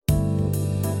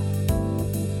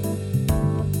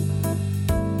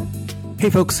Hey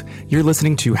folks, you're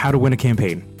listening to How to Win a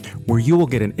Campaign, where you will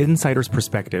get an insider's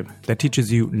perspective that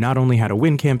teaches you not only how to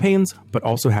win campaigns, but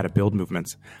also how to build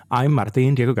movements. I'm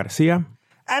Martin Diego Garcia.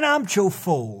 And I'm Joe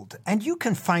Fold, and you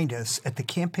can find us at the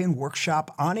Campaign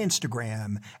Workshop on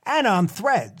Instagram and on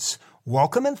Threads.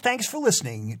 Welcome and thanks for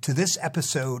listening to this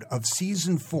episode of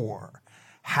Season 4,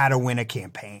 How to Win a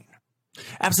Campaign.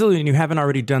 Absolutely, and you haven't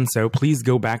already done so, please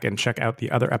go back and check out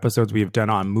the other episodes we have done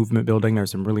on movement building.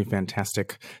 There's some really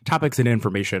fantastic topics and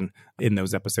information in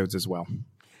those episodes as well.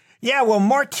 Yeah, well,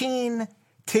 Martine,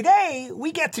 today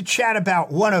we get to chat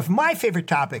about one of my favorite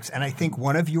topics, and I think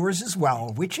one of yours as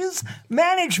well, which is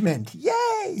management.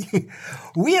 Yay!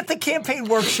 We at the Campaign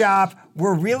Workshop,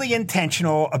 we're really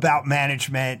intentional about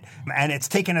management, and it's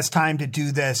taken us time to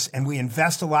do this, and we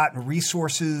invest a lot in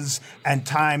resources and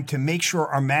time to make sure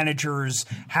our managers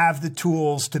have the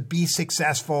tools to be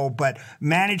successful, but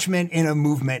management in a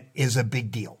movement is a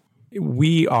big deal.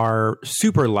 We are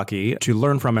super lucky to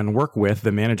learn from and work with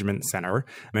the Management Center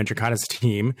and Jakada's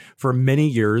team for many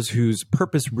years, whose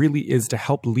purpose really is to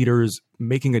help leaders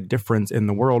making a difference in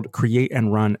the world create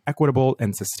and run equitable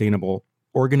and sustainable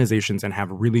organizations and have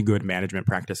really good management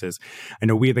practices. I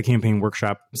know we at the Campaign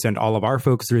Workshop send all of our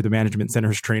folks through the Management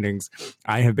Center's trainings.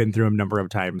 I have been through them a number of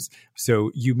times.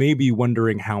 So you may be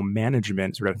wondering how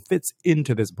management sort of fits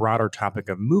into this broader topic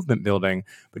of movement building,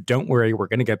 but don't worry, we're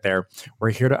going to get there.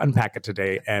 We're here to unpack it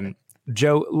today. And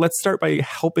Joe, let's start by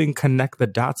helping connect the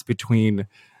dots between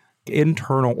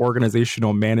internal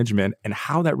organizational management and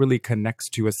how that really connects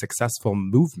to a successful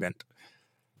movement.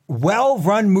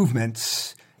 Well-run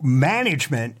movements,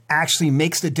 management actually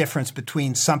makes the difference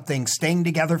between something staying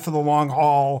together for the long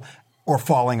haul or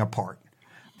falling apart.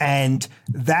 And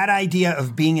that idea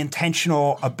of being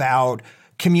intentional about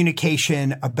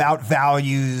communication, about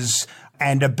values,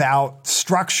 and about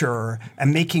structure,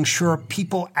 and making sure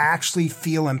people actually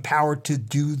feel empowered to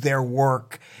do their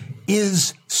work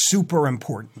is super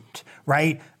important,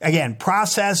 right? Again,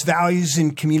 process, values,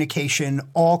 and communication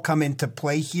all come into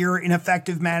play here in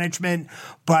effective management,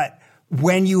 but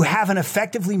when you have an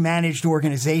effectively managed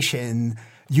organization,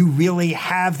 you really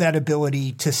have that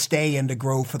ability to stay and to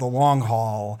grow for the long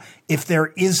haul. If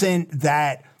there isn't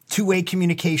that two-way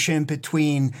communication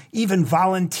between even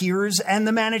volunteers and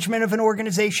the management of an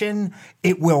organization,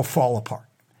 it will fall apart.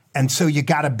 And so you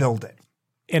got to build it.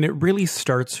 And it really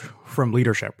starts from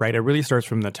leadership, right? It really starts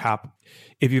from the top.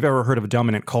 If you've ever heard of a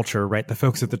dominant culture, right, the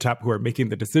folks at the top who are making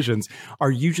the decisions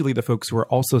are usually the folks who are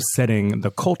also setting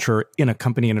the culture in a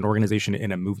company, in an organization,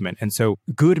 in a movement. And so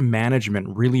good management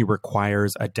really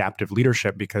requires adaptive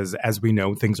leadership because, as we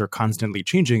know, things are constantly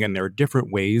changing and there are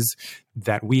different ways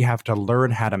that we have to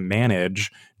learn how to manage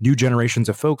new generations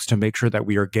of folks to make sure that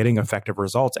we are getting effective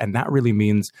results. And that really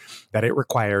means that it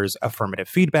requires affirmative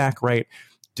feedback, right?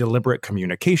 Deliberate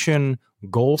communication,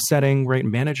 goal setting, right?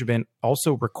 Management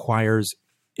also requires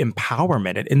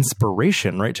empowerment and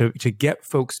inspiration, right? To get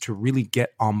folks to really get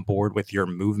on board with your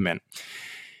movement.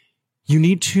 You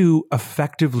need to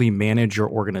effectively manage your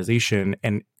organization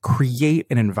and create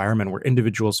an environment where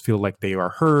individuals feel like they are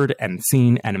heard and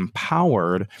seen and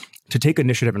empowered to take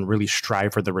initiative and really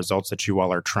strive for the results that you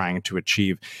all are trying to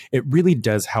achieve. It really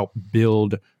does help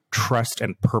build trust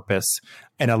and purpose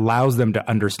and allows them to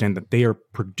understand that they are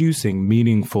producing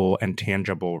meaningful and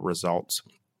tangible results.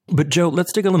 But Joe,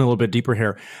 let's dig a little bit deeper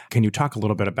here. Can you talk a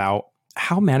little bit about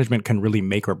how management can really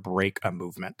make or break a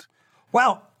movement?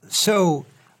 Well, so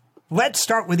let's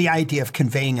start with the idea of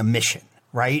conveying a mission,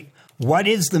 right? What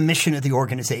is the mission of the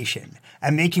organization?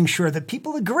 And making sure that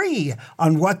people agree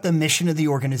on what the mission of the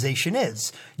organization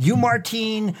is. You,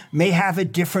 Martine, may have a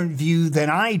different view than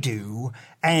I do.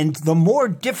 And the more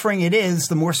differing it is,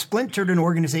 the more splintered an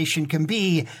organization can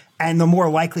be, and the more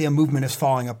likely a movement is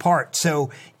falling apart. So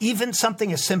even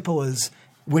something as simple as,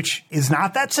 which is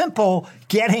not that simple,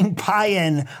 getting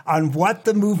buy-in on what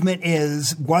the movement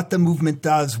is, what the movement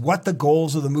does, what the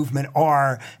goals of the movement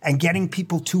are, and getting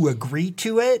people to agree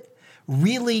to it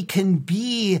really can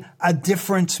be a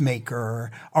difference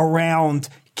maker around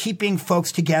keeping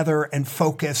folks together and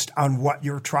focused on what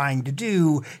you're trying to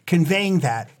do, conveying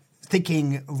that,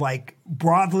 thinking like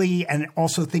broadly and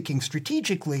also thinking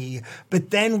strategically.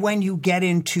 But then when you get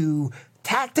into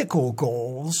tactical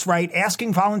goals, right?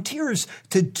 Asking volunteers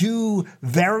to do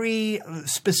very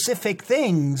specific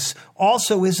things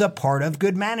also is a part of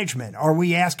good management. Are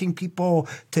we asking people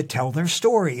to tell their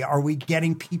story? Are we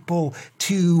getting people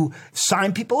to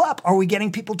sign people up? Are we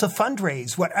getting people to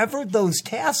fundraise? Whatever those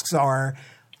tasks are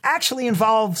actually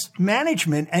involves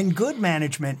management and good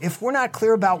management. If we're not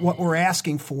clear about what we're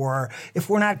asking for, if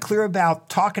we're not clear about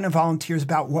talking to volunteers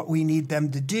about what we need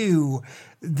them to do,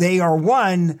 they are,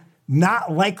 one,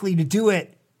 not likely to do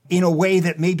it in a way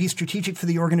that may be strategic for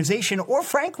the organization, or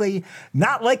frankly,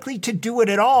 not likely to do it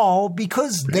at all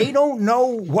because they don't know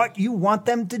what you want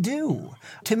them to do.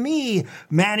 To me,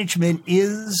 management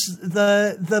is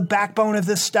the backbone of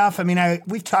this stuff. I mean,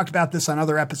 we've talked about this on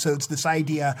other episodes, this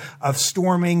idea of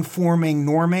storming, forming,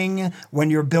 norming when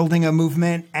you're building a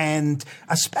movement, and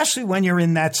especially when you're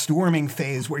in that storming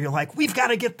phase where you're like, we've got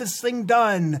to get this thing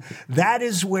done. That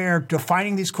is where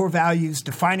defining these core values,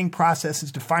 defining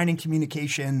processes, defining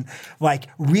communication, like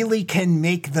really can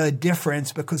make the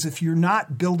difference, because if you're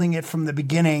not building it from the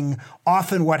beginning,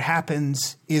 often what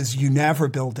happens is you never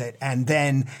build it. And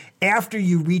then after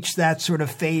you reach that sort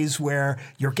of phase where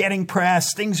you're getting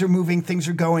press, things are moving, things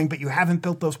are going, but you haven't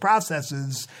built those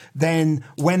processes, then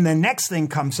when the next thing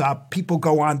comes up, people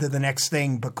go on to the next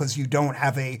thing because you don't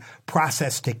have a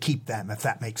process to keep them, if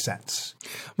that makes sense.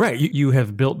 Right. You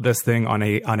have built this thing on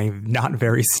a not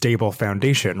very stable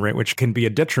foundation, right, which can be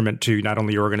a detriment to not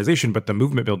only your organization, but the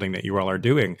movement building that you all are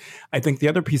doing. I think the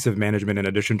other piece of management, in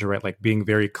addition to, right, like being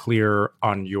very clear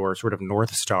on your sort of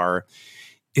North Star,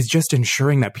 is just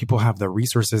ensuring that people have the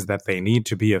resources that they need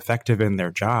to be effective in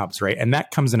their jobs, right? And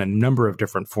that comes in a number of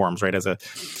different forms, right? As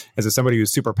somebody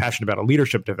who's super passionate about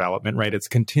leadership development, right? It's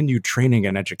continued training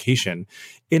and education,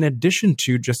 in addition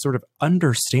to just sort of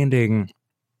understanding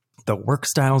the work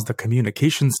styles, the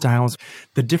communication styles,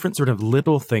 the different sort of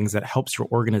little things that helps your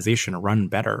organization run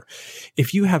better.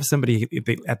 If you have somebody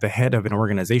at the head of an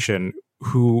organization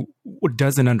who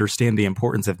doesn't understand the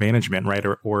importance of management, right,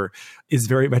 or is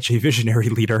very much a visionary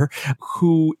leader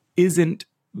who isn't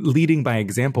leading by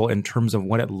example in terms of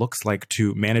what it looks like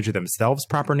to manage themselves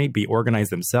properly, be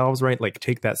organized themselves, right, like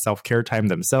take that self-care time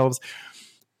themselves,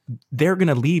 they're going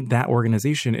to lead that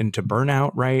organization into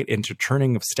burnout, right? Into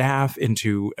churning of staff,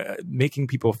 into making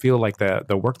people feel like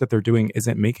the work that they're doing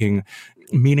isn't making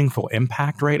meaningful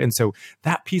impact, right? And so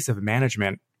that piece of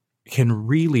management can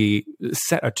really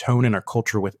set a tone and a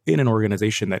culture within an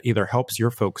organization that either helps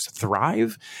your folks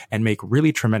thrive and make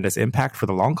really tremendous impact for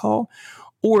the long haul,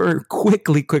 or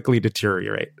quickly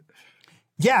deteriorate.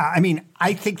 Yeah, I mean,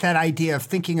 I think that idea of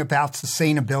thinking about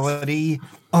sustainability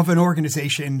of an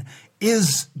organization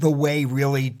is the way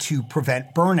really to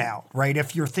prevent burnout, right?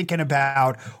 If you're thinking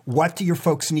about what do your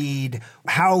folks need,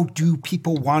 how do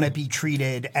people want to be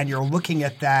treated, and you're looking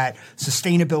at that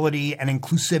sustainability and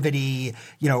inclusivity,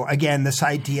 again, this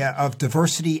idea of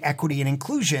diversity, equity, and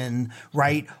inclusion,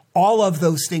 right? All of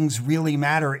those things really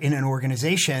matter in an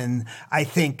organization. I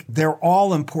think they're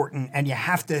all important, and you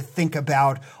have to think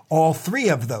about all three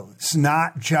of those,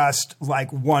 not just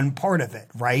like one part of it,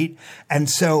 right? And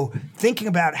so thinking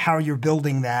about how you're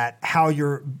building that, how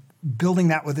you're building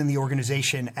that within the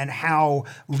organization, and how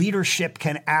leadership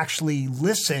can actually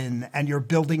listen, and you're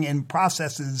building in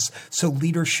processes so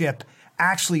leadership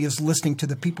actually is listening to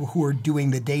the people who are doing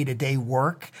the day-to-day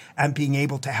work and being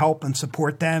able to help and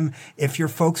support them. If your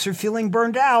folks are feeling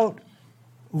burned out,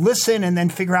 listen and then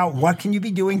figure out what can you be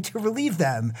doing to relieve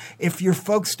them. If your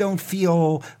folks don't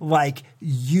feel like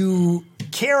you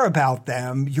care about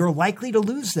them, you're likely to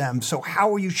lose them. So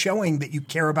how are you showing that you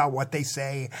care about what they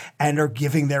say and are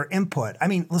giving their input? I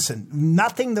mean, listen,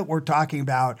 nothing that we're talking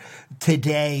about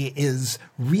today is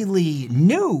really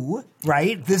new,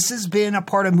 right? This has been a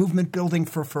part of movement building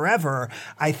for forever.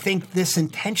 I think this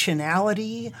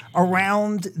intentionality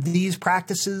around these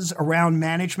practices, around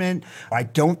management, I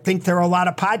don't think there are a lot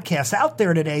of podcasts out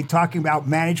there today talking about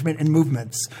management and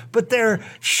movements, but there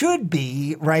should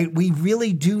be, right? We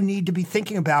really do need to be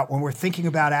thinking about, when we're thinking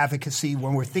about advocacy,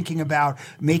 when we're thinking about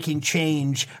making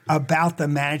change, about the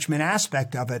management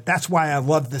aspect of it. That's why I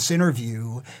love this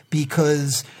interview,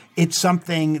 because it's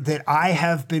something that I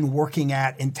have been working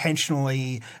at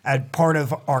intentionally as part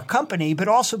of our company, but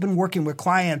also been working with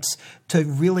clients to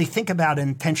really think about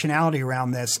intentionality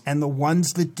around this. And the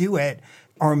ones that do it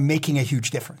are making a huge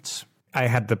difference. I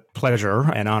had the pleasure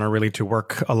and honor really to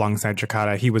work alongside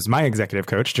Jakada. He was my executive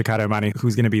coach, Jakada Imani,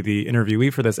 who's going to be the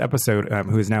interviewee for this episode,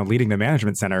 who is now leading the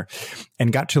Management Center,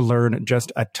 and got to learn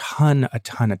just a ton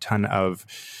of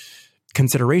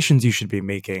considerations you should be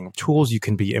making, tools you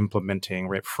can be implementing,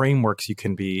 right? Frameworks you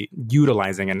can be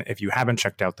utilizing. And if you haven't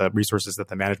checked out the resources that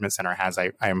the Management Center has,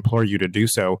 I implore you to do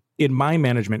so. In my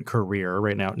management career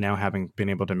right now having been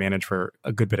able to manage for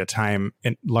a good bit of time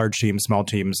in large teams, small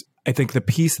teams, I think the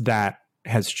piece that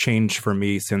has changed for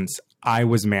me since I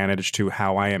was managed to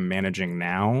how I am managing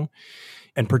now,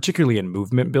 and particularly in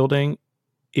movement building,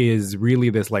 is really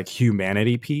this like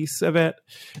humanity piece of it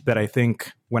that I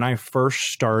think when I first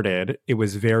started, it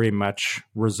was very much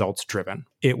results driven.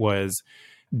 It was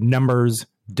numbers,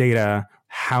 data,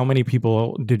 How many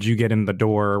people did you get in the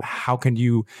door? How can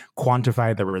you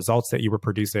quantify the results that you were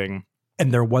producing?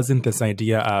 And there wasn't this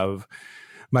idea of,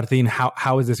 Martin,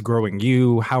 how is this growing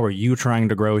you? How are you trying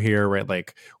to grow here, right?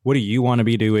 Like, what do you want to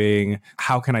be doing?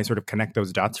 How can I sort of connect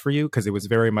those dots for you? Because it was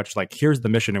very much like, here's the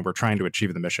mission and we're trying to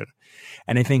achieve the mission.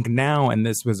 And I think now, and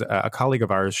this was a colleague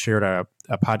of ours shared a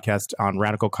podcast on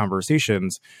radical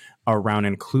conversations around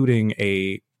including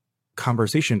a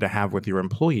conversation to have with your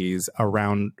employees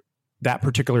around that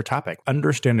particular topic,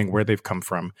 understanding where they've come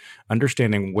from,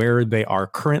 understanding where they are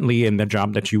currently in the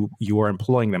job that you are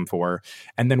employing them for,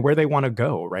 and then where they want to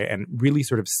go, right? And really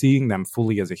sort of seeing them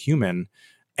fully as a human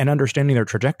and understanding their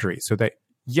trajectory so that,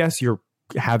 yes, you're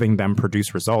having them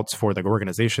produce results for the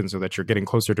organization so that you're getting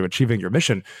closer to achieving your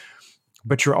mission,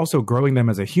 but you're also growing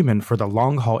them as a human for the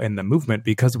long haul in the movement,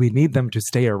 because we need them to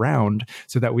stay around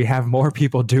so that we have more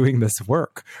people doing this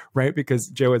work, right? Because,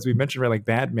 Joe, as we mentioned, right, like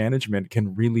bad management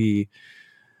can really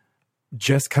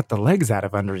just cut the legs out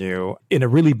of under you in a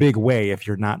really big way if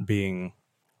you're not being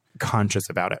conscious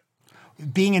about it.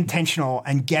 Being intentional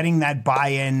and getting that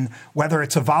buy-in, whether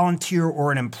it's a volunteer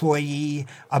or an employee,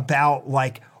 about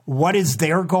like, what is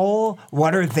their goal?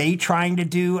 What are they trying to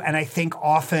do? And I think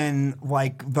often,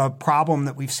 like, the problem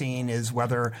that we've seen is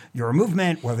whether you're a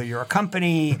movement, whether you're a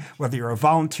company, whether you're a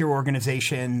volunteer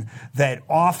organization, that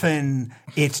often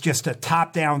it's just a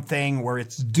top-down thing where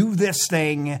it's do this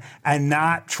thing and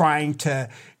not trying to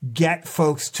get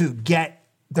folks to get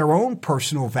their own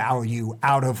personal value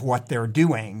out of what they're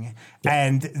doing. Yep.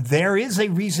 And there is a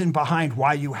reason behind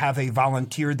why you have a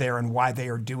volunteer there and why they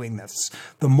are doing this.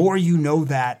 The more you know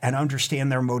that and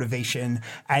understand their motivation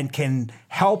and can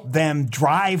help them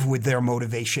drive with their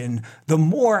motivation, the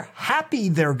more happy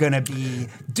they're going to be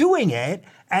doing it,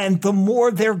 and the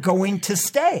more they're going to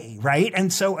stay, right?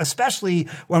 And so especially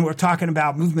when we're talking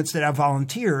about movements that have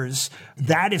volunteers,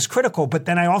 that is critical. But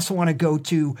then I also want to go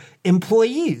to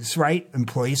employees, right?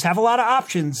 Employees have a lot of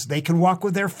options. They can walk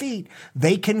with their feet.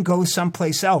 They can go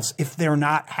someplace else if they're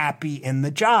not happy in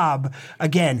the job.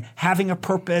 Again, having a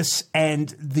purpose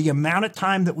and the amount of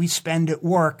time that we spend at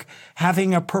work,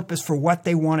 having a purpose for what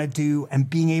they want to do and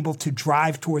being able to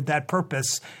drive toward that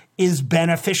purpose is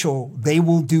beneficial. They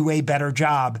will do a better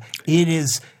job. It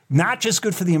is not just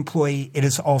good for the employee, it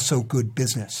is also good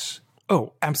business.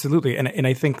 Oh, absolutely. And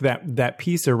I think that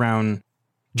piece around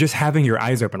just having your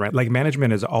eyes open, right? Like,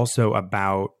 management is also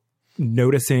about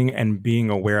noticing and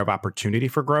being aware of opportunity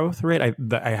for growth, right?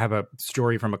 I have a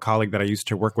story from a colleague that I used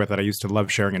to work with that I used to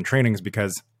love sharing in trainings,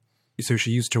 because so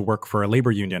she used to work for a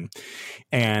labor union,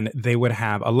 and they would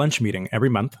have a lunch meeting every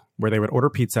month where they would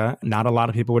order pizza. Not a lot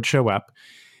of people would show up.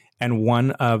 And one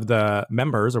of the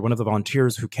members or one of the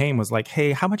volunteers who came was like,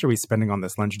 hey, how much are we spending on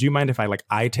this lunch? Do you mind if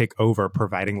I take over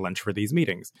providing lunch for these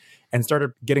meetings? And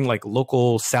started getting like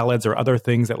local salads or other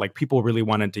things that like people really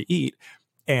wanted to eat.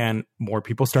 And more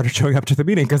people started showing up to the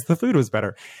meeting because the food was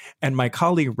better. And my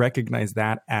colleague recognized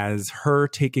that as her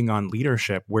taking on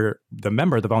leadership where the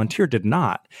volunteer did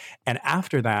not. And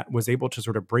after that was able to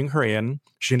sort of bring her in.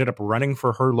 She ended up running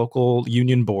for her local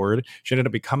union board. She ended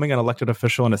up becoming an elected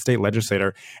official and a state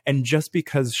legislator. And just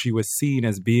because she was seen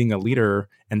as being a leader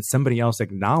and somebody else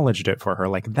acknowledged it for her,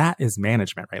 like, that is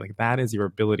management, right? Like, that is your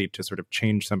ability to sort of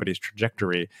change somebody's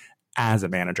trajectory as a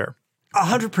manager.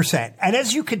 100%. And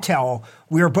as you can tell,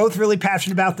 we are both really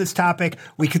passionate about this topic.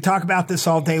 We could talk about this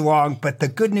all day long, but the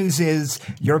good news is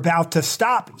you're about to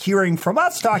stop hearing from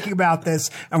us talking about this,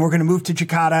 and we're going to move to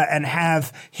Jakada and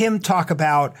have him talk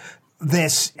about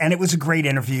this. And it was a great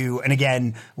interview. And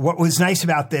again, what was nice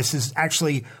about this is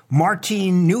actually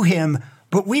Martin knew him,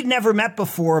 but we'd never met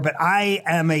before. But I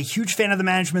am a huge fan of the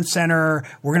Management Center.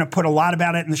 We're going to put a lot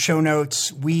about it in the show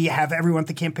notes. We have everyone at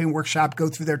the campaign workshop go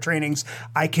through their trainings.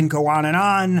 I can go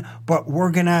on, but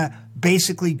we're going to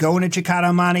basically go into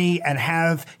Jakada Imani and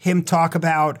have him talk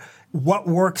about what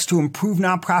works to improve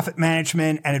nonprofit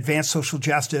management and advance social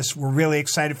justice. We're really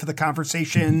excited for the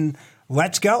conversation.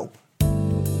 Let's go.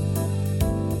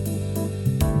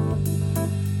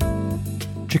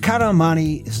 Jakada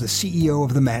Imani is the CEO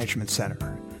of the Management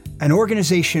Center, an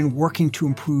organization working to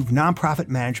improve nonprofit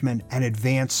management and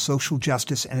advance social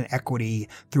justice and equity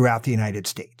throughout the United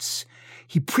States.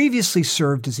 He previously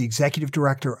served as the executive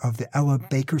director of the Ella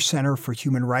Baker Center for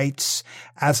Human Rights,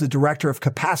 as the director of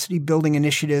capacity building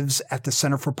initiatives at the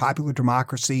Center for Popular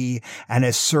Democracy, and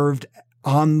has served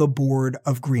on the board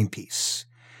of Greenpeace.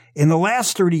 In the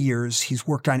last 30 years, he's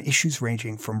worked on issues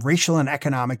ranging from racial and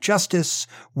economic justice,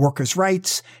 workers'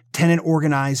 rights, tenant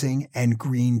organizing, and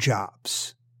green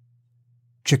jobs.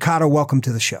 Jakada, welcome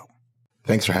to the show.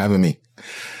 Thanks for having me.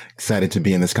 Excited to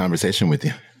be in this conversation with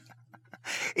you.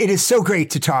 It is so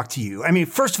great to talk to you. I mean,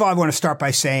 first of all, I want to start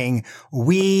by saying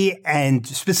we, and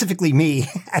specifically me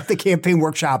at the Campaign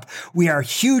Workshop, we are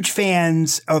huge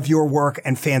fans of your work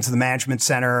and fans of the Management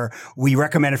Center. We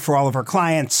recommend it for all of our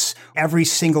clients. Every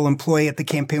single employee at the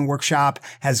Campaign Workshop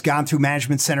has gone through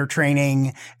Management Center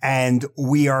training, and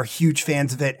we are huge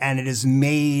fans of it. And it has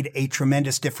made a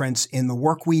tremendous difference in the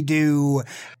work we do.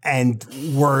 And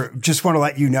we're just want to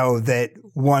let you know that,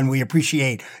 one, we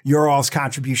appreciate your all's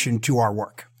contribution to our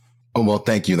work. Oh, well,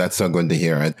 thank you. That's so good to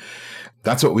hear.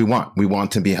 That's what we want. We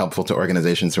want to be helpful to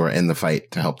organizations who are in the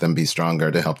fight, to help them be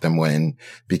stronger, to help them win,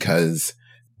 because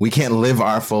we can't live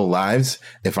our full lives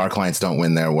if our clients don't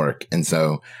win their work. And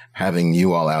so having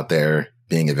you all out there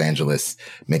being evangelists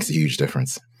makes a huge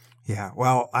difference. Yeah.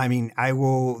 Well, I mean, I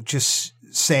will just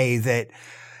say that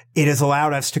it has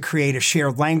allowed us to create a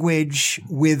shared language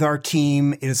with our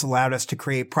team. It has allowed us to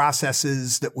create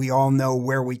processes that we all know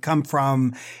where we come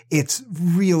from. It's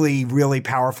really, really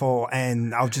powerful.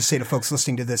 And I'll just say to folks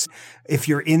listening to this, if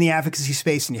you're in the advocacy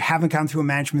space and you haven't gone through a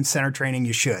Management Center training,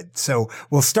 you should. So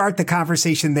we'll start the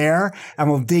conversation there and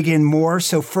we'll dig in more.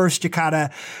 So first,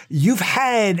 Jakada, you've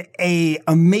had an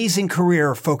amazing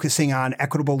career focusing on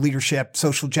equitable leadership,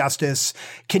 social justice.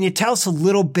 Can you tell us a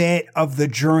little bit of the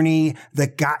journey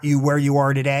that got you where you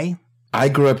are today? I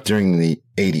grew up during the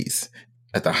 80s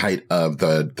at the height of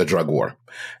the drug war.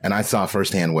 And I saw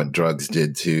firsthand what drugs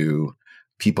did to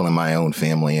people in my own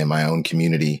family and my own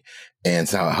community, and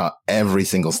saw how every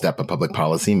single step of public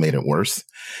policy made it worse,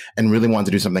 and really wanted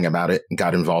to do something about it.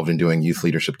 Got involved in doing youth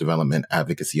leadership development,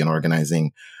 advocacy, and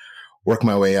organizing, worked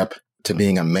my way up to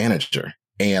being a manager.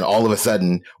 And all of a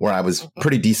sudden, where I was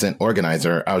pretty decent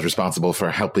organizer, I was responsible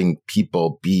for helping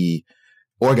people be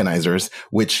organizers,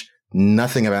 which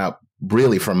nothing about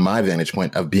really from my vantage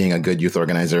point of being a good youth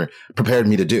organizer prepared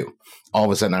me to do. All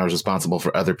of a sudden I was responsible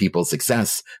for other people's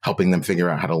success, helping them figure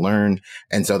out how to learn.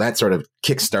 And so that sort of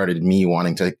kickstarted me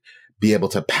wanting to be able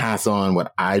to pass on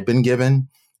what I'd been given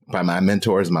by my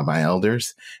mentors, my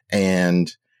elders.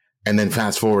 And then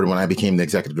fast forward when I became the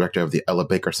executive director of the Ella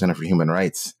Baker Center for Human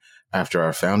Rights, after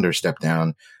our founder stepped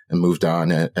down and moved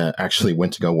on, actually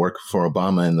went to go work for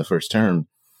Obama in the first term.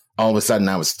 All of a sudden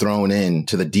I was thrown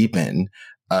into the deep end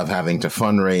of having to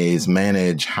fundraise,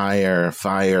 manage, hire,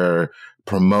 fire,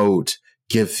 promote,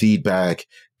 give feedback,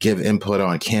 give input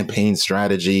on campaign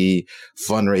strategy,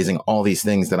 fundraising, all these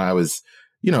things that I was,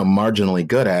 marginally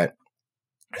good at,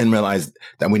 and realized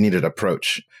that we needed an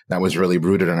approach that was really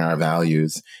rooted in our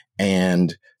values.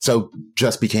 And so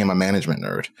just became a management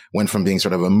nerd, went from being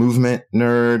sort of a movement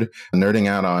nerd, nerding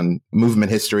out on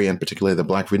movement history and particularly the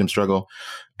Black freedom struggle,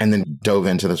 and then dove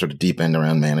into the sort of deep end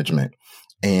around management.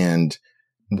 And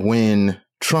when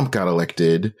Trump got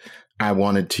elected, I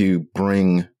wanted to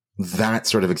bring that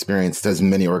sort of experience to as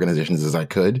many organizations as I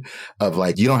could, of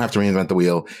like, you don't have to reinvent the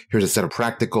wheel. Here's a set of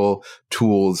practical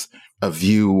tools, a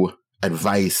view,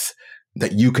 advice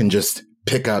that you can just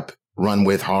pick up, run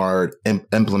with hard,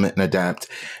 implement and adapt.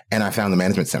 And I found the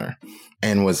Management Center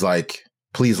and was like,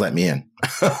 please let me in.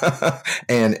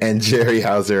 and Jerry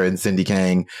Hauser and Cindy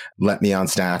Kang let me on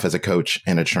staff as a coach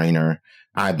and a trainer.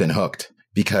 I've been hooked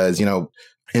because,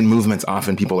 in movements,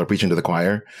 often people are preaching to the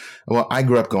choir. Well, I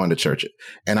grew up going to church,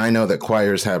 and I know that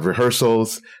choirs have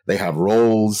rehearsals. They have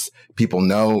roles. People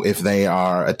know if they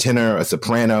are a tenor, a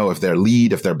soprano, if they're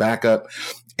lead, if they're backup.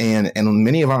 And in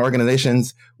many of our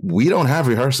organizations, we don't have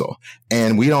rehearsal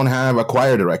and we don't have a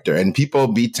choir director, and people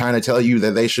be trying to tell you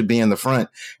that they should be in the front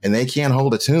and they can't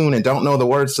hold a tune and don't know the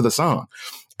words to the song.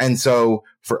 And so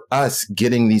for us,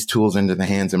 getting these tools into the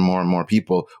hands of more and more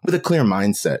people with a clear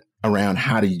mindset around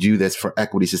how to do this for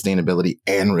equity, sustainability,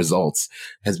 and results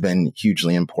has been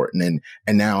hugely important.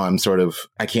 And now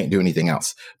I can't do anything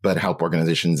else but help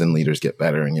organizations and leaders get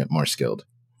better and get more skilled.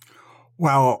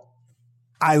 Well,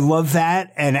 I love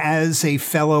that. And as a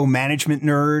fellow management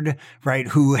nerd, right,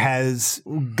 who has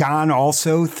gone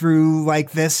also through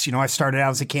like this, I started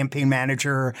out as a campaign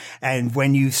manager. And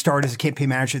when you start as a campaign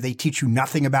manager, they teach you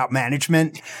nothing about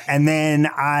management. And then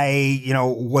I,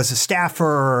 was a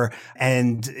staffer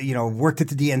and, worked at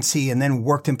the DNC and then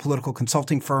worked in political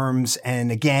consulting firms.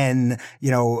 And again,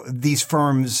 these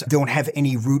firms don't have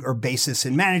any root or basis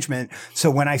in management.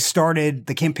 So when I started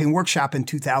the Campaign Workshop in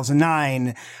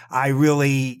 2009, I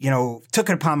really took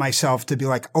it upon myself to be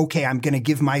like, okay, I'm going to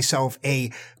give myself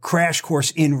a crash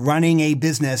course in running a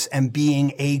business and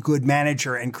being a good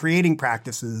manager and creating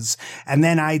practices. And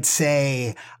then I'd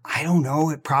say, I don't know,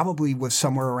 it probably was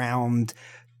somewhere around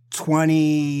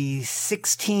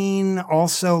 2016,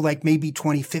 also like maybe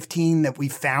 2015, that we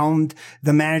found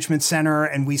the management center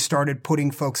and we started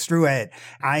putting folks through it.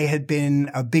 I had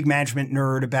been a big management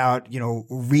nerd about,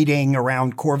 reading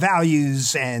around core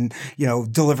values and,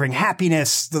 delivering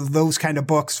happiness. Those kind of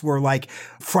books were like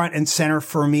front and center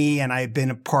for me. And I had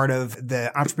been a part of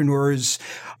the entrepreneurs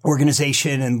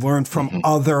organization and learned from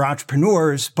other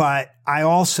entrepreneurs, but I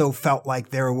also felt like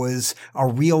there was a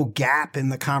real gap in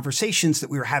the conversations that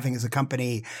we were having as a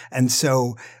company. And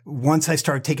so once I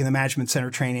started taking the management center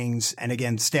trainings, and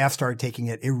again, staff started taking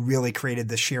it, it really created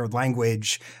the shared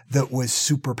language that was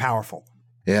super powerful.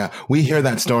 Yeah, we hear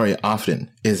that story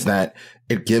often, is that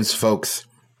it gives folks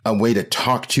a way to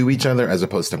talk to each other as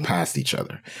opposed to past each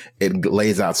other. It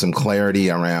lays out some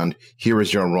clarity around, here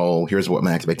is your role, here's what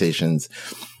my expectations.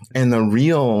 And the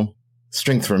real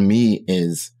strength for me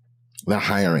is the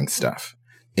hiring stuff.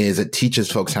 Is it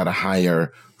teaches folks how to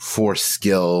hire for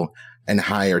skill and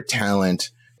hire talent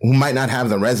who might not have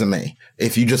the resume.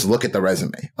 If you just look at the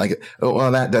resume, like, oh,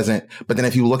 well, that doesn't, but then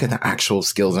if you look at the actual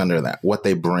skills under that, what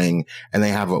they bring, and they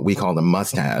have what we call the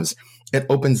must-haves, it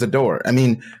opens the door. I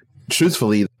mean,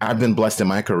 truthfully, I've been blessed in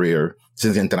my career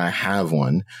since that I have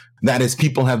one. That is,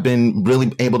 people have been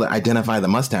really able to identify the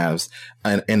must-haves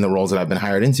in the roles that I've been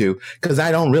hired into, because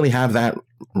I don't really have that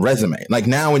resume. Like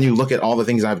now, when you look at all the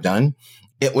things I've done,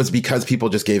 it was because people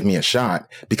just gave me a shot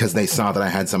because they saw that I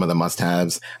had some of the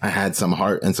must-haves. I had some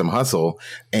heart and some hustle,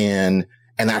 and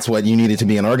that's what you needed to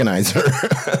be an organizer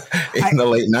in the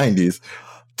late 90s.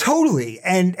 Totally.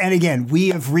 And again, we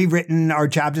have rewritten our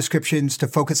job descriptions to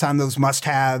focus on those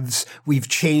must-haves. We've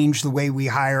changed the way we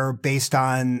hire based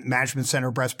on management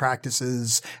center best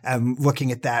practices,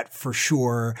 looking at that for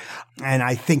sure. And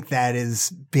I think that has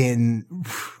been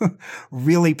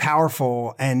really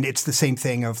powerful. And it's the same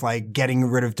thing of like getting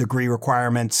rid of degree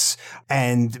requirements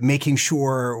and making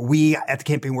sure we at the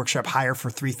Campaign Workshop hire for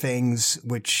three things,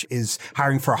 which is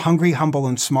hiring for hungry, humble,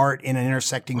 and smart in an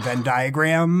intersecting Venn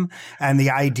diagram. And the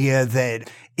idea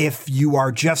that if you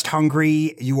are just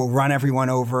hungry, you will run everyone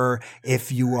over.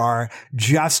 If you are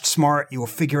just smart, you will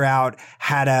figure out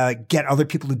how to get other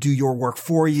people to do your work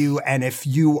for you. And if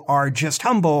you are just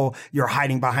humble, you're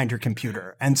hiding behind your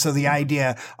computer. And so the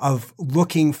idea of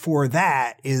looking for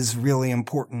that is really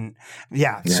important.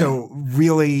 Yeah. So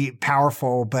really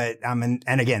powerful, but, and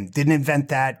again, didn't invent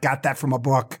that, got that from a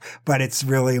book, but it's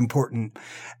really important.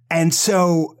 And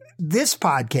so this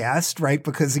podcast, right?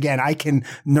 Because again, I can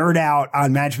nerd out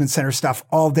on management center stuff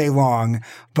all day long.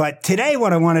 But today,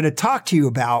 what I wanted to talk to you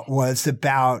about was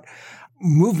about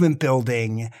movement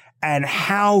building and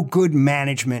how good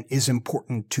management is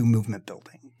important to movement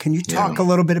building. Can you talk a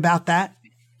little bit about that?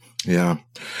 Yeah.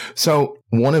 So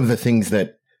one of the things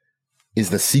that is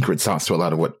the secret sauce to a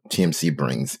lot of what TMC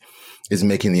brings is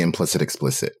making the implicit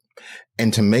explicit.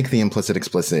 And to make the implicit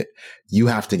explicit, you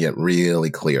have to get really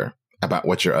clear about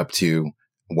what you're up to,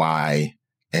 why,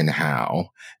 and how.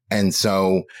 And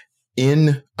so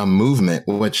in a movement,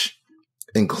 which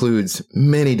includes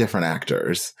many different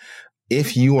actors,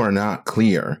 if you are not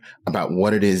clear about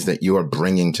what it is that you are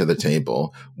bringing to the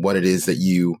table, what it is that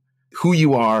who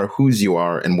you are, whose you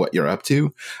are, and what you're up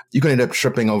to, you can end up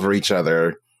tripping over each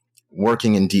other,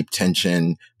 working in deep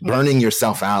tension, burning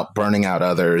yourself out, burning out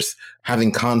others,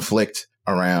 having conflict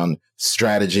around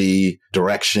strategy,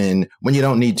 direction, when you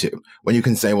don't need to, when you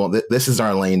can say, well, this is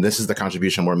our lane. This is the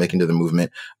contribution we're making to the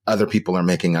movement. Other people are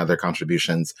making other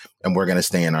contributions, and we're going to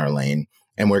stay in our lane,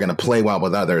 and we're going to play well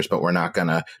with others, but we're not going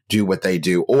to do what they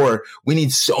do. Or we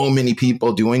need so many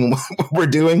people doing what we're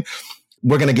doing.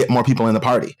 We're going to get more people in the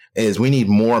party. We need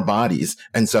more bodies.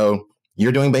 And so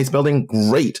you're doing base building.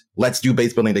 Great. Let's do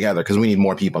base building together because we need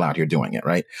more people out here doing it.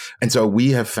 Right. And so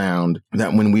we have found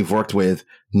that when we've worked with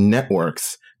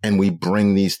networks and we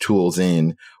bring these tools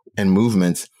in and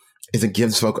movements, is it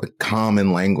gives folk a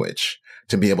common language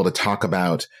to be able to talk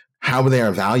about how they are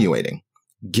evaluating,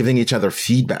 giving each other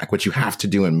feedback, which you have to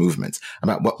do in movements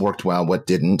about what worked well, what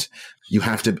didn't. You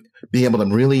have to be able to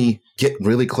really get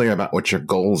really clear about what your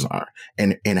goals are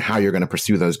and how you're going to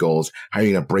pursue those goals, how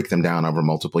you're going to break them down over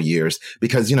multiple years.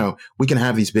 Because, we can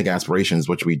have these big aspirations,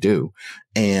 which we do.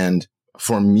 And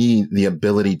for me, the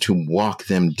ability to walk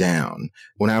them down.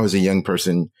 When I was a young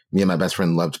person, me and my best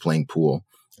friend loved playing pool.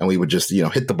 And we would just,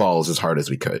 hit the balls as hard as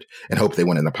we could and hope they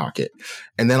went in the pocket.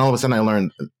 And then all of a sudden I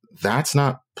learned that's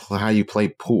not how you play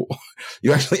pool.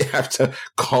 You actually have to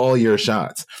call your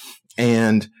shots.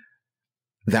 And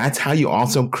that's how you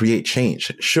also create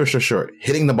change. Sure.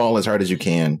 Hitting the ball as hard as you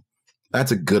can.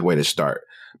 That's a good way to start.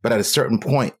 But at a certain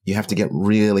point, you have to get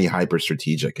really hyper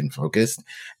strategic and focused,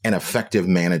 and effective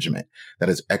management that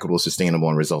is equitable, sustainable,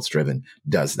 and results driven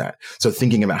does that. So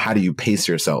thinking about how do you pace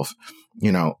yourself,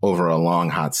 over a long,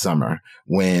 hot summer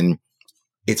when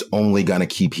it's only going to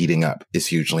keep heating up is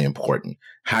hugely important.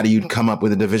 How do you come up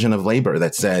with a division of labor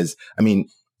that says,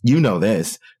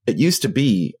 this, it used to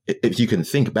be, if you can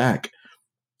think back,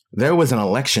 there was an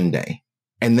election day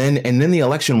and then the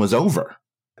election was over.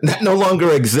 That no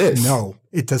longer exists. No,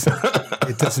 it doesn't.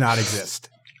 It does not exist.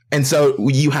 And so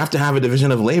you have to have a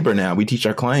division of labor now. We teach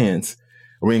our clients,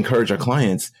 or we encourage our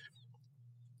clients,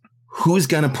 who's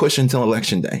going to push until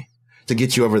election day to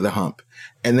get you over the hump?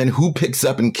 And then who picks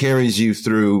up and carries you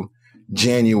through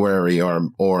January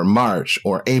or March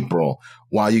or April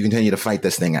while you continue to fight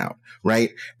this thing out,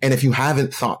 right? And if you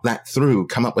haven't thought that through,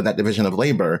 come up with that division of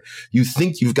labor, you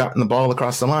think you've gotten the ball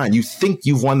across the line. You think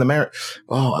you've won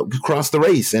across the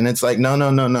race. And it's like, no.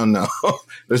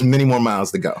 There's many more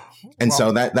miles to go. And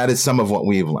so that is some of what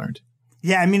we've learned.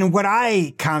 Yeah, what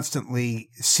I constantly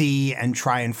see and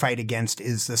try and fight against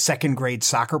is the second grade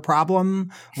soccer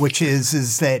problem, which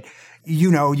is that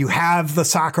you have the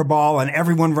soccer ball and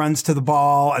everyone runs to the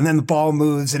ball and then the ball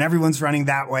moves and everyone's running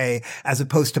that way as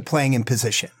opposed to playing in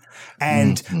position.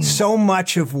 And so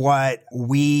much of what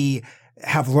we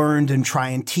have learned and try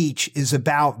and teach is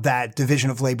about that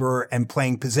division of labor and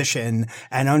playing position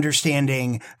and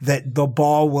understanding that the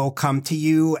ball will come to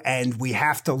you and we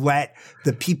have to let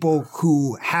the people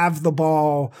who have the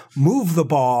ball move the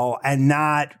ball and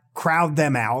not crowd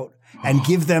them out and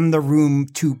give them the room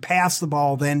to pass the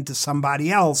ball then to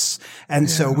somebody else. And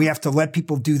so we have to let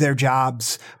people do their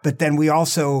jobs, but then we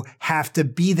also have to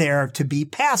be there to be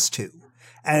passed to.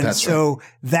 And That's so right.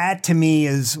 That to me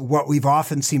is what we've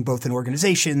often seen both in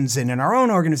organizations and in our own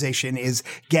organization is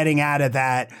getting out of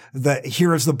that,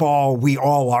 here is the ball, we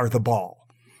all are the ball.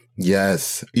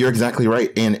 Yes, you're exactly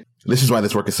right. And this is why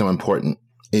this work is so important,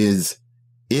 is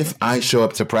if I show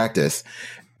up to practice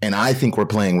and I think we're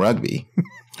playing rugby,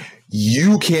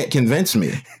 you can't convince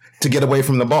me to get away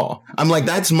from the ball. I'm like,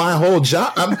 that's my whole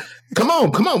job. Come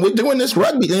on, we're doing this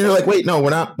rugby. And you're like, wait, no, we're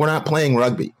not playing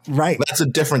rugby. Right. That's a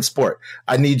different sport.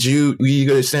 I need you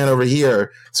to stand over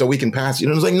here so we can pass you.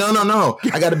 And I was like, no.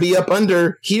 I got to be up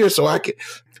under here so I can.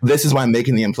 This is why I'm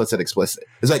making the implicit explicit.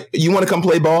 It's like, you want to come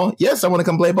play ball? Yes, I want to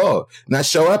come play ball. And I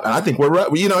show up and I think we're,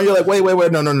 you're like, wait,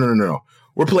 no.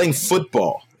 We're playing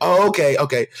football. Oh,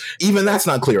 okay. Even that's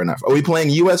not clear enough. Are we playing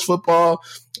U.S. football,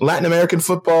 Latin American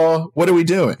football? What are we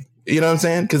doing? You know what I'm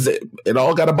saying? Because it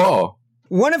all got a ball.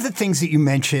 One of the things that you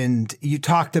mentioned, you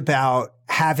talked about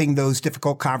having those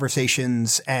difficult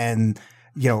conversations and,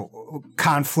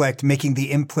 conflict, making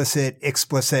the implicit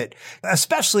explicit,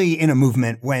 especially in a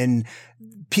movement when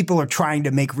people are trying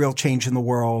to make real change in the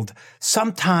world.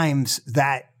 Sometimes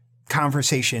that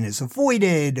conversation is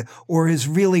avoided or is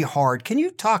really hard. Can you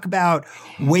talk about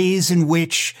ways in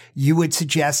which you would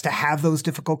suggest to have those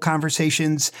difficult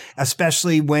conversations,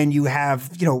 especially when you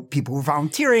have, people who are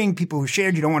volunteering, people who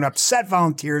shared, you don't want to upset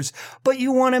volunteers, but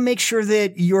you want to make sure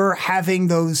that you're having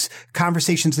those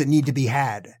conversations that need to be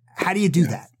had. How do you do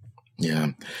that? Yeah.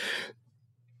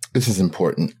 This is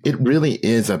important. It really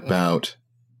is about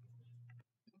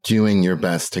doing your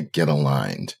best to get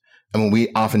aligned. And when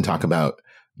we often talk about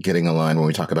getting aligned, when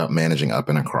we talk about managing up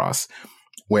and across,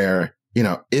 where,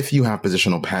 if you have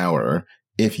positional power,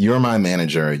 if you're my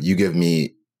manager, you give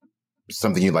me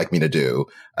something you'd like me to do.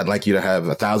 I'd like you to have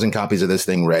 1,000 copies of this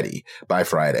thing ready by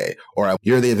Friday, or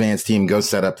you're the advanced team, go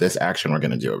set up this action we're going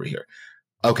to do over here.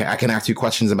 Okay. I can ask you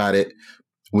questions about it.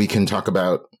 We can talk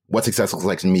about what success looks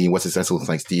like to me, what success looks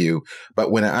like to you.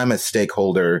 But when I'm a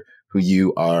stakeholder who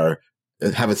you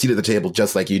have a seat at the table,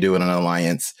 just like you do in an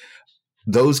alliance,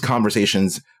 those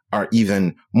conversations are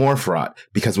even more fraught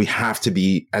because we have to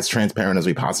be as transparent as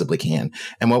we possibly can.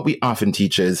 And what we often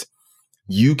teach is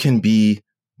you can be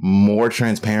more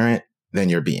transparent than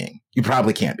you're being. You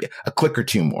probably can't be a click or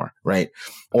two more, right?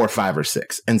 Or 5 or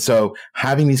 6. And so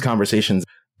having these conversations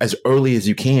as early as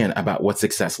you can about what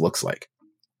success looks like,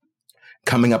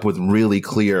 coming up with really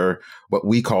clear, what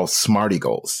we call SMARTY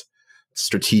goals,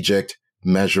 strategic,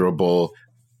 measurable,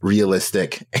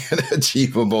 realistic and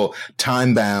achievable,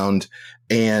 time-bound,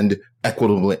 and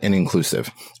equitable and inclusive.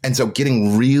 And so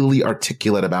getting really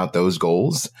articulate about those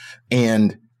goals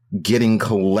and getting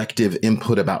collective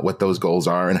input about what those goals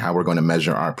are and how we're going to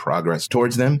measure our progress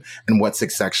towards them and what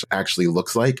success actually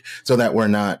looks like, so that we're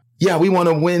not, we want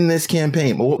to win this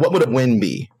campaign. But what would a win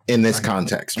be in this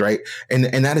context, right? And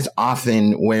that is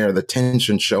often where the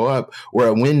tensions show up, where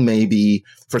a win may be,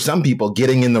 for some people,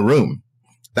 getting in the room.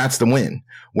 That's the win.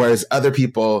 Whereas other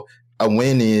people, a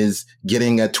win is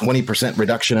getting a 20%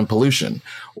 reduction in pollution.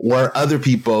 Or other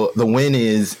people, the win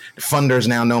is funders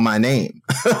now know my name.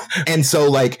 And so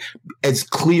like as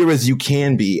clear as you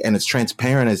can be and as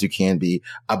transparent as you can be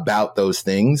about those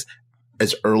things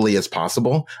as early as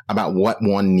possible about what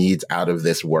one needs out of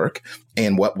this work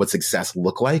and what would success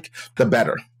look like, the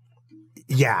better.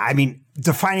 Yeah, I mean,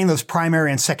 defining those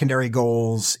primary and secondary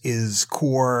goals is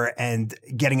core, and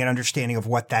getting an understanding of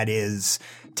what that is,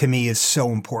 to me, is so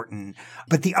important.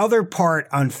 But the other part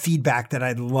on feedback that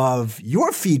I'd love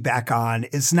your feedback on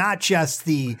is not just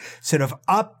the sort of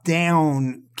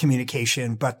up-down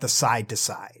communication, but the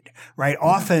side-to-side, right? Mm-hmm.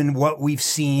 Often what we've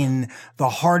seen, the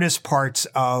hardest parts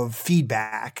of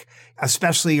feedback,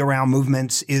 especially around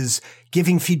movements, is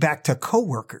giving feedback to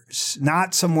coworkers,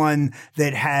 not someone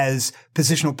that has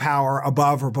positional power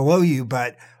above or below you,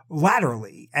 but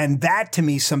laterally. And that to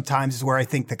me sometimes is where I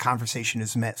think the conversation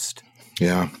is missed.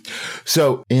 Yeah.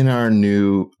 So in our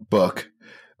new book,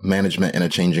 Management in a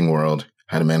Changing World,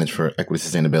 How to Manage for Equity,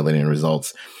 Sustainability, and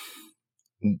Results,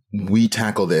 we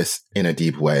tackle this in a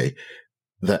deep way.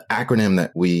 The acronym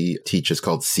that we teach is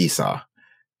called Seesaw: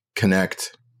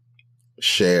 Connect,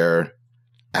 Share,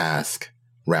 Ask,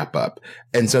 Wrap Up.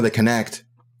 And so the connect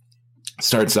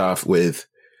starts off with,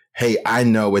 hey, I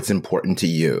know it's important to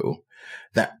you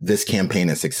that this campaign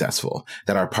is successful,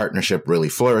 that our partnership really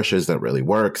flourishes, that really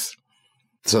works.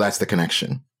 So that's the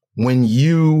connection. When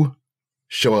you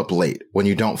show up late, when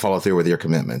you don't follow through with your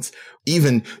commitments,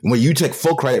 even when you take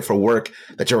full credit for work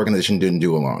that your organization didn't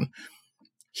do alone,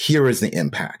 here is the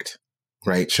impact,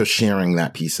 right? So sharing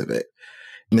that piece of it.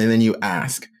 And then you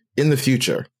ask, in the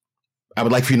future, I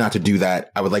would like for you not to do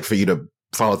that. I would like for you to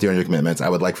follow through on your commitments. I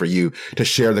would like for you to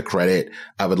share the credit.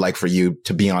 I would like for you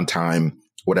to be on time,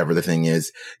 whatever the thing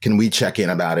is. Can we check in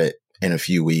about it in a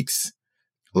few weeks?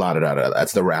 La da da da.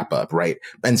 That's the wrap up, right?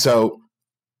 And so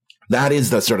that is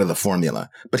the sort of the formula.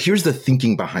 But here's the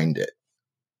thinking behind it.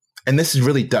 And this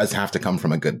really does have to come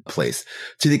from a good place.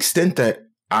 To the extent that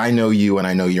I know you and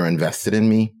I know you're invested in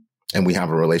me and we have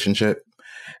a relationship,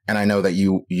 and I know that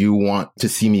you want to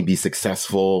see me be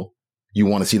successful. You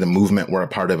want to see the movement we're a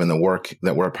part of and the work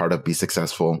that we're a part of be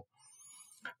successful.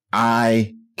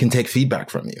 I can take feedback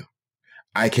from you.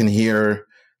 I can hear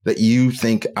that you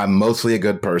think I'm mostly a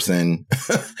good person,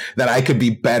 that I could be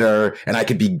better and I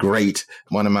could be great.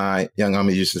 One of my young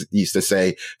homies used to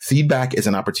say, feedback is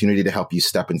an opportunity to help you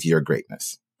step into your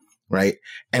greatness, right?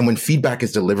 And when feedback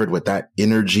is delivered with that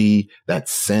energy, that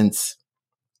sense,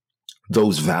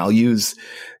 those values,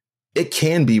 it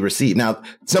can be received. Now,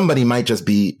 somebody might just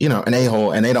be, an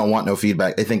a-hole and they don't want no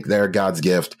feedback. They think they're God's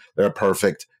gift. They're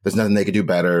perfect. There's nothing they could do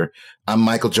better. I'm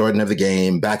Michael Jordan of the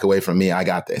game. Back away from me. I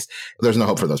got this. There's no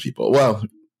hope for those people. Well,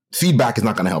 feedback is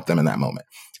not going to help them in that moment.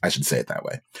 I should say it that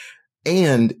way.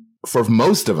 And for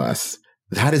most of us,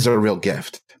 that is a real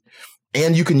gift.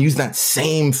 And you can use that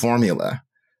same formula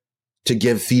to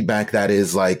give feedback that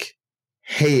is like,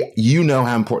 hey, you know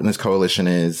how important this coalition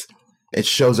is. It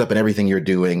shows up in everything you're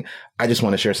doing. I just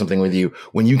want to share something with you.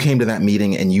 When you came to that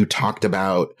meeting and you talked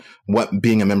about what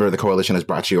being a member of the coalition has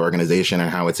brought to your organization and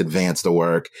how it's advanced the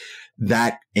work,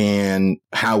 that and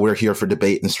how we're here for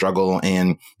debate and struggle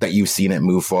and that you've seen it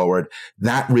move forward,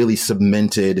 that really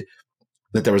cemented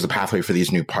that there was a pathway for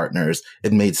these new partners.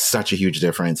 It made such a huge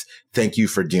difference. Thank you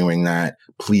for doing that.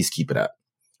 Please keep it up.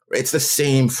 It's the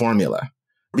same formula.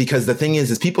 Because the thing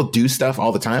is people do stuff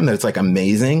all the time that it's like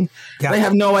amazing. Yeah. They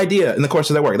have no idea in the course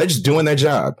of their work. They're just doing their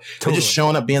job. Totally. They're just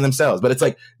showing up being themselves. But it's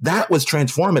like, that was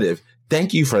transformative.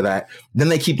 Thank you for that. Then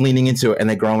they keep leaning into it and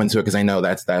they grow into it because I know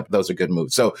those are good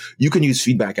moves. So you can use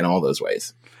feedback in all those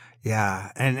ways.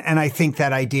 Yeah. And I think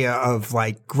that idea of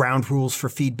like ground rules for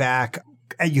feedback,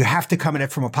 you have to come at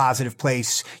it from a positive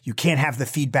place. You can't have the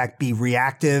feedback be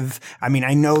reactive. I mean,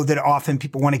 I know that often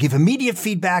people want to give immediate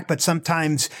feedback, but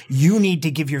sometimes you need to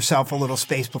give yourself a little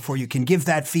space before you can give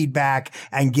that feedback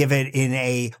and give it in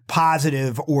a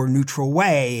positive or neutral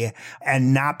way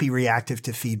and not be reactive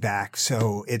to feedback.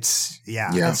 So it's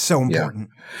so important.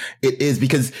 Yeah. It is,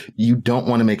 because you don't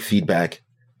want to make feedback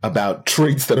about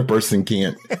traits that a person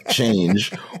can't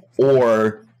change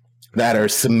or that are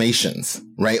summations,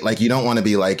 right? Like you don't want to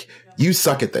be like, you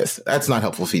suck at this. That's not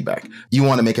helpful feedback. You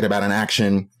want to make it about an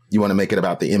action. You want to make it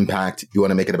about the impact. You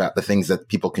want to make it about the things that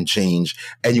people can change.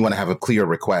 And you want to have a clear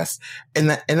request. And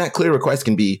that clear request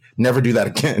can be never do that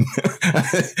again.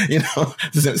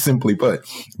 Simply put.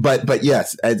 But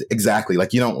yes, exactly.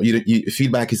 Like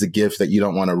feedback is a gift that you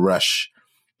don't want to rush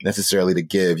necessarily to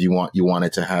give. You want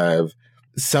it to have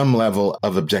some level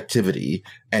of objectivity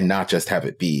and not just have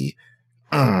it be,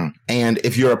 and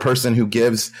if you're a person who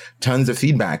gives tons of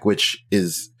feedback, which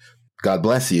is God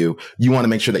bless you. You want to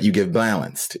make sure that you give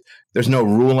balanced. There's no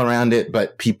rule around it,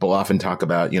 but people often talk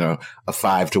about, a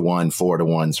 5-to-1,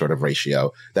 4-to-1 sort of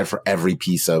ratio, that for every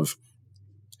piece of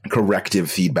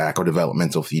corrective feedback or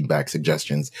developmental feedback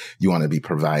suggestions, you want to be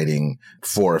providing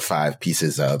 4 or 5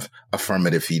 pieces of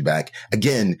affirmative feedback.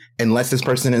 Again, unless this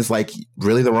person is like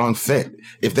really the wrong fit.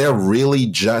 If they're really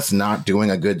just not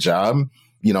doing a good job,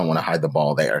 you don't want to hide the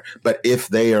ball there. But if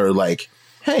they are like,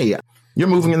 hey, you're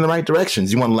moving in the right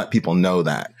directions, you want to let people know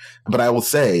that. But I will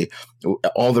say,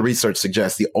 all the research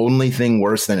suggests the only thing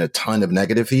worse than a ton of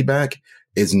negative feedback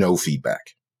is no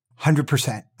feedback.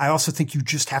 100%. I also think you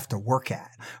just have to work at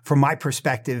it. From my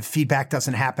perspective, feedback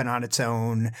doesn't happen on its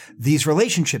own. These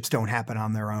relationships don't happen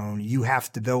on their own. You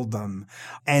have to build them.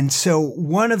 And so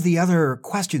one of the other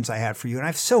questions I had for you, and I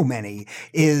have so many,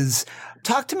 is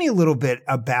talk to me a little bit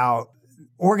about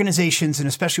organizations, and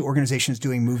especially organizations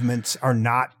doing movements, are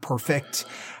not perfect.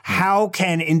 How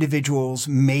can individuals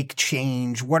make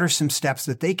change? What are some steps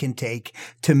that they can take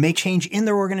to make change in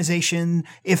their organization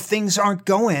if things aren't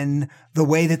going the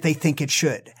way that they think it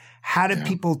should? How do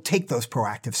people take those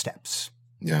proactive steps?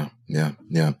 Yeah.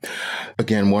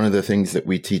 Again, one of the things that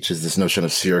we teach is this notion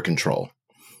of sphere control,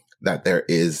 that there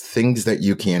is things that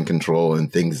you can control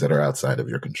and things that are outside of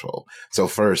your control. So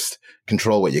first,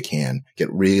 control what you can.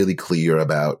 Get really clear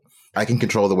about, I can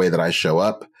control the way that I show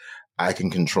up. I can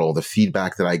control the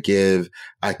feedback that I give.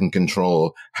 I can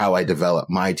control how I develop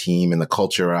my team and the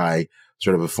culture I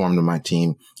sort of have formed in my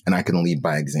team. And I can lead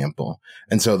by example.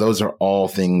 And so those are all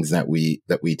things that we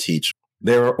teach.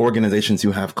 There are organizations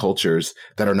who have cultures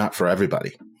that are not for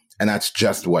everybody. And that's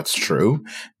just what's true.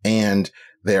 And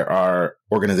there are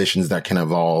organizations that can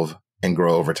evolve and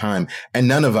grow over time. And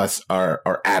none of us are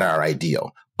at our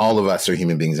ideal. All of us are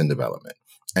human beings in development.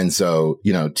 And so,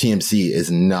 TMC is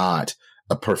not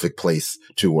a perfect place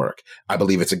to work. I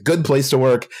believe it's a good place to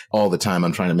work all the time.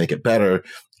 I'm trying to make it better.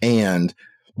 And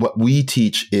what we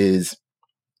teach is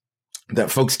that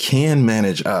folks can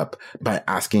manage up by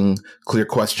asking clear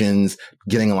questions,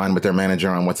 getting aligned with their manager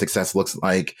on what success looks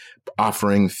like,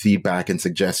 offering feedback and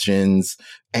suggestions,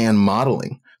 and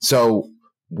modeling. So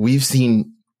we've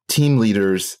seen team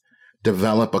leaders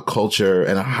develop a culture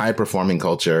and a high performing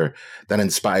culture that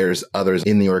inspires others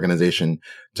in the organization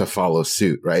to follow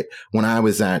suit, right? When I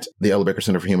was at the Ella Baker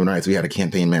Center for Human Rights, we had a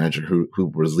campaign manager who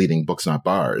was leading Books Not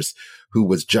Bars, who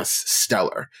was just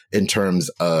stellar in terms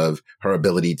of her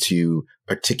ability to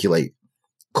articulate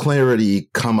clarity,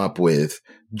 come up with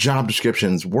job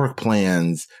descriptions, work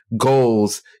plans,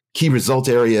 goals, key result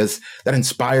areas that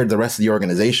inspired the rest of the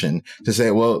organization to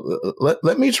say, well,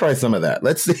 let me try some of that.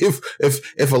 Let's see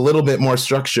if a little bit more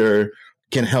structure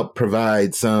can help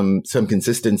provide some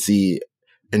consistency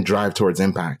and drive towards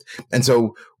impact. And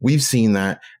so we've seen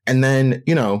that. And then,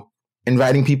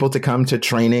 inviting people to come to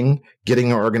training,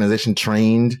 getting our organization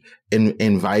trained,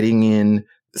 inviting in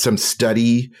some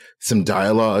study, some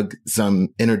dialogue, some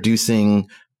introducing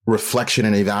reflection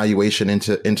and evaluation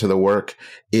into the work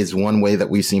is one way that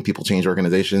we've seen people change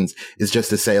organizations, is just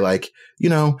to say, like,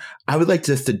 I would like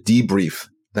just to debrief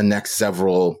the next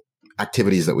several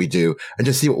activities that we do and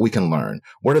just see what we can learn.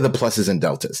 What are the pluses and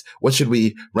deltas? What should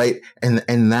we, right?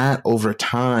 And that over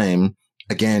time,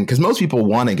 again, because most people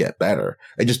want to get better.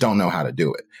 They just don't know how to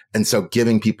do it. And so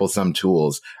giving people some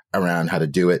tools around how to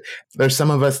do it. There's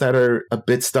some of us that are a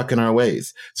bit stuck in our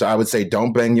ways. So I would say,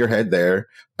 don't bang your head there.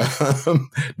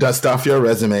 Dust off your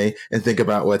resume and think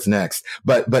about what's next.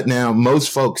 But now most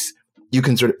folks, you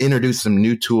can sort of introduce some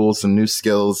new tools, some new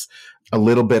skills, a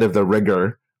little bit of the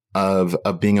rigor of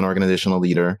being an organizational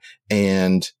leader.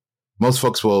 And most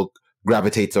folks will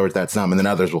gravitate towards that some, and then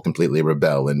others will completely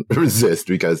rebel and resist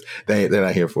because they're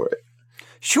not here for it.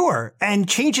 Sure. And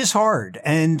change is hard.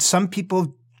 And some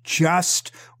people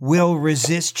just will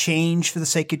resist change for the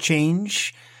sake of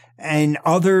change. And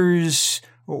others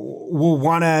will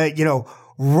want to,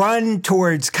 run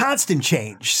towards constant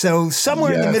change. So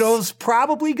somewhere in the middle is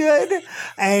probably good.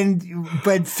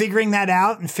 But figuring that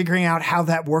out and figuring out how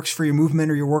that works for your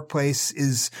movement or your workplace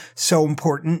is so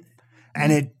important.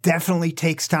 And it definitely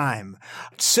takes time.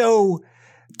 So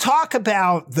talk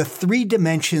about the 3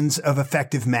 dimensions of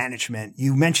effective management.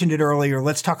 You mentioned it earlier.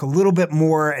 Let's talk a little bit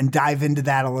more and dive into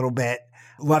that a little bit.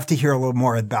 Love to hear a little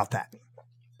more about that.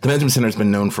 The Management Center has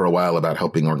been known for a while about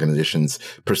helping organizations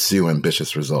pursue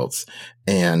ambitious results.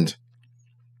 And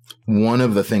one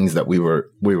of the things that we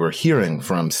were hearing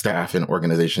from staff and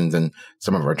organizations and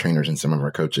some of our trainers and some of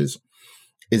our coaches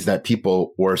is that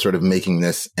people were sort of making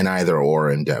this an either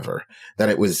or endeavor, that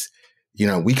it was,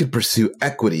 we could pursue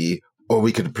equity or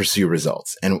we could pursue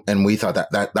results. And we thought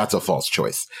that's a false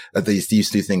choice, that these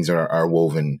two things are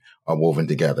woven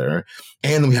together.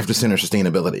 And we have to center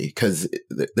sustainability, because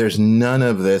there's none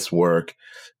of this work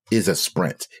is a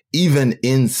sprint. Even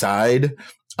inside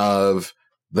of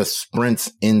the sprints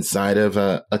inside of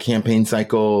a campaign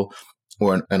cycle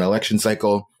or an election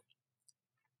cycle,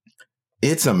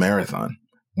 it's a marathon.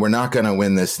 We're not going to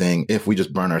win this thing if we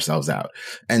just burn ourselves out.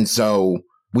 And so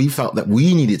we felt that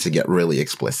we needed to get really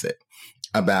explicit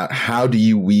about how do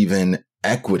you weave in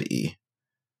equity,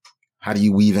 how do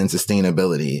you weave in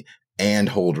sustainability and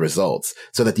hold results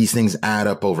so that these things add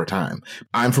up over time.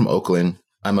 I'm from Oakland.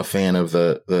 I'm a fan of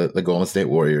the Golden State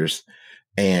Warriors,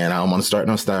 and I don't want to start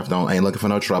no stuff. I ain't looking for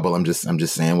no trouble. I'm just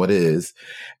saying what it is.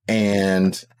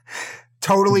 And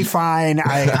totally fine.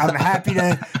 I'm happy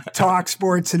to talk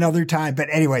sports another time. But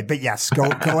anyway, yes,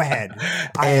 go ahead.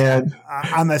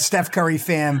 I'm a Steph Curry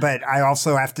fan, but I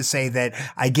also have to say that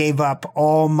I gave up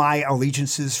all my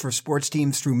allegiances for sports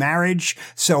teams through marriage.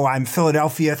 So I'm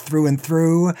Philadelphia through and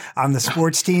through on the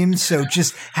sports teams. So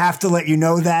just have to let you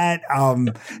know that.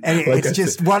 And it's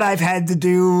just what I've had to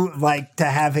do, like, to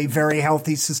have a very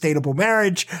healthy, sustainable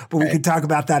marriage. But we can talk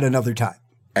about that another time.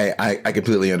 I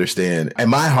completely understand. And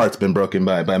my heart's been broken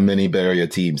by many Bay Area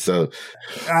teams. So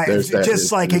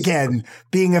again,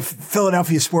 being a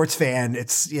Philadelphia sports fan,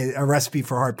 it's a recipe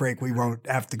for heartbreak. We won't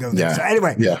have to go there. Yeah. So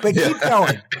anyway, but keep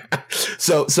going.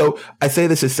 So I say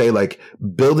this to say, like,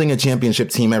 building a championship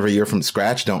team every year from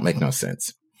scratch don't make no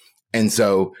sense. And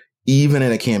so even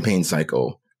in a campaign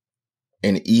cycle,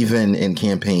 and even in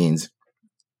campaigns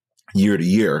year to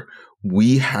year,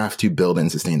 we have to build in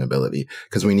sustainability,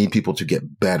 because we need people to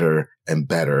get better and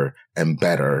better and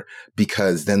better,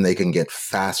 because then they can get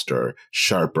faster,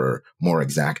 sharper, more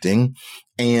exacting.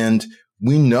 And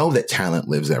we know that talent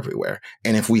lives everywhere.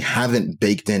 And if we haven't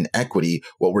baked in equity,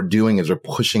 what we're doing is we're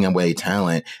pushing away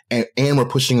talent, and we're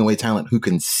pushing away talent who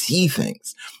can see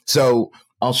things. So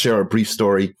I'll share a brief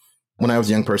story. When I was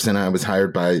a young person, I was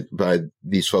hired by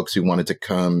these folks who wanted to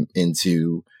come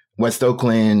into West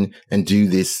Oakland and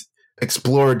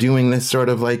explore doing this sort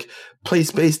of like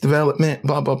place-based development,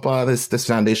 blah, blah, blah. This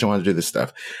foundation wanted to do this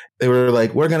stuff. They were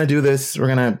like, we're going to do this. We're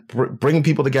going to bring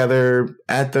people together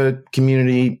at the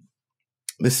community,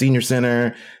 the senior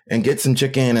center, and get some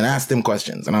chicken and ask them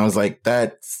questions. And I was like,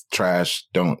 that's trash.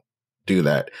 Don't do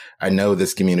that. I know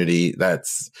this community.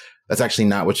 That's actually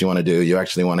not what you want to do. You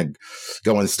actually want to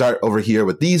go and start over here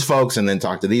with these folks, and then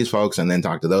talk to these folks, and then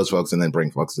talk to those folks, and then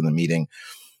bring folks to the meeting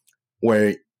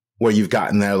where you've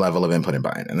gotten their level of input and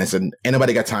buy-in. And they said, ain't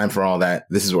nobody got time for all that.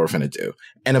 This is what we're finna do.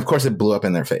 And of course, it blew up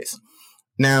in their face.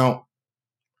 Now,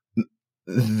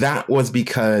 that was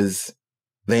because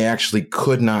they actually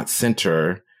could not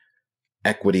center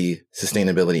equity,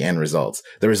 sustainability, and results.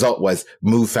 The result was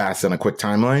move fast on a quick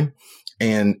timeline,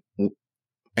 and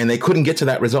they couldn't get to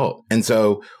that result. And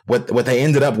so what they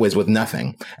ended up with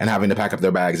nothing, and having to pack up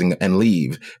their bags and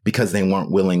leave, because they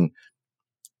weren't willing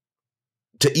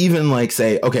to even like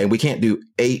say, okay, we can't do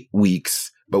 8 weeks,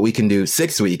 but we can do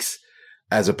 6 weeks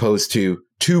as opposed to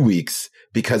 2 weeks,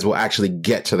 because we'll actually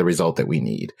get to the result that we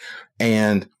need.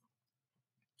 And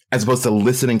as opposed to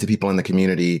listening to people in the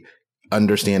community,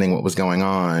 understanding what was going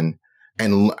on,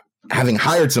 and having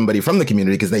hired somebody from the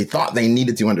community because they thought they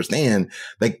needed to understand,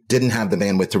 they didn't have the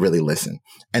bandwidth to really listen.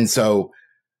 And so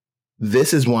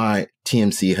this is why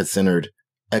TMC has centered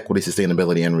equity,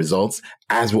 sustainability, and results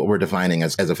as what we're defining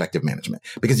as effective management,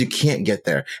 because you can't get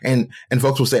there. And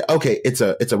folks will say, okay, it's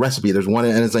a recipe. There's one,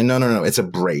 and it's like, no, it's a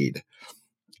braid.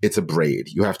 It's a braid.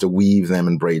 You have to weave them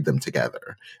and braid them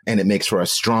together. And it makes for a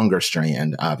stronger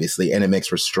strand, obviously, and it makes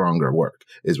for stronger work,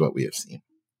 is what we have seen.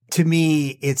 To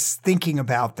me, it's thinking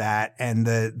about that and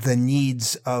the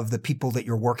needs of the people that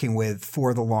you're working with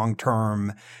for the long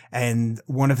term. And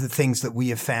one of the things that we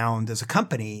have found as a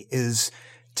company is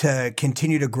to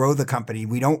continue to grow the company.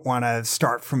 We don't want to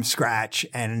start from scratch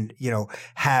and,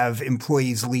 have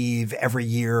employees leave every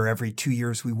year, every 2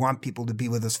 years. We want people to be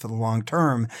with us for the long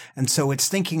term. And so it's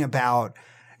thinking about,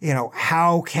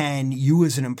 how can you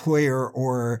as an employer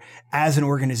or as an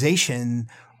organization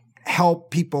help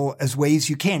people as ways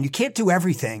you can. You can't do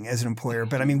everything as an employer,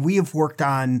 but I mean, we have worked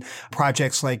on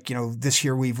projects like, this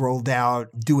year we've rolled out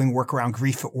doing work around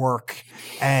grief at work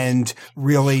and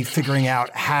really figuring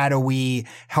out how do we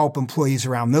help employees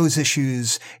around those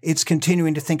issues. It's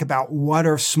continuing to think about what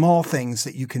are small things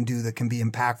that you can do that can be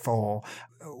impactful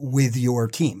with your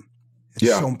team. It's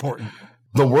so important.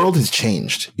 The world has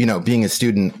changed, being a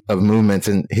student of movements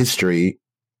and history,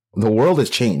 the world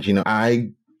has changed.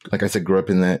 Like I said, grew up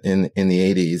in the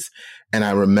 80s. And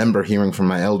I remember hearing from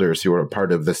my elders who were a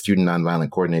part of the Student Nonviolent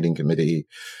Coordinating Committee,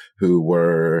 who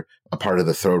were a part of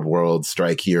the Third World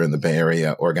Strike here in the Bay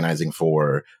Area, organizing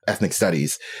for ethnic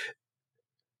studies,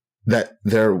 that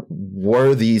there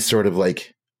were these sort of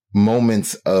like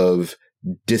moments of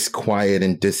disquiet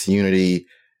and disunity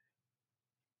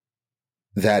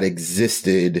that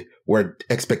existed where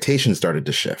expectations started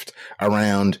to shift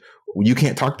around, you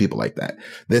can't talk to people like that.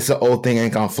 This old thing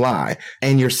ain't gonna fly.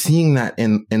 And you're seeing that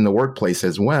in the workplace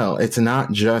as well. It's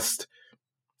not just,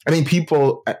 I mean,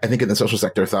 people, I think in the social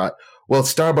sector thought, well,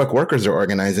 Starbucks workers are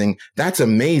organizing. That's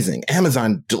amazing.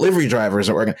 Amazon delivery drivers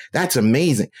are organizing. That's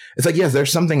amazing. It's like, yes,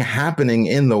 there's something happening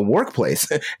in the workplace.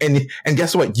 and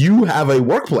guess what? You have a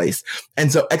workplace.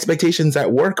 And so expectations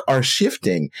at work are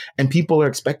shifting, and people are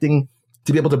expecting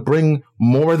to be able to bring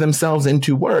more of themselves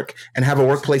into work and have a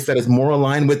workplace that is more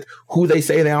aligned with who they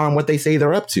say they are and what they say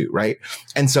they're up to, right?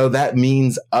 And so that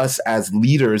means us as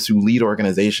leaders who lead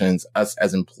organizations, us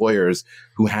as employers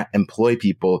who employ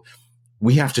people,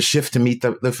 we have to shift to meet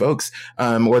the folks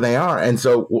where they are. And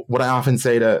so what I often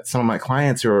say to some of my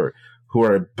clients who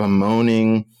are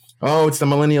bemoaning, oh, it's the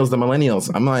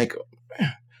millennials. I'm like,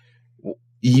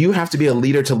 you have to be a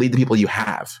leader to lead the people you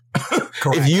have.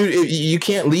 If you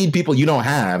can't lead people you don't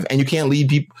have, and you can't lead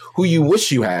people who you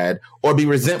wish you had, or be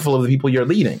resentful of the people you're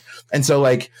leading. And so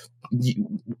like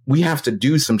we have to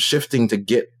do some shifting to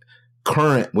get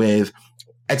current with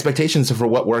expectations for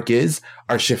what work is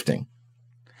are shifting.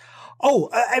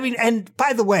 Oh, I mean, and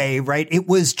by the way, right, it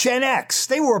was Gen X.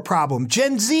 They were a problem.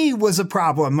 Gen Z was a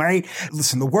problem, right?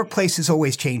 Listen, the workplace is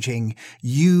always changing.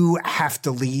 You have to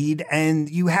lead, and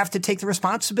you have to take the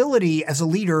responsibility as a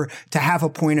leader to have a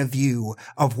point of view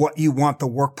of what you want the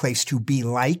workplace to be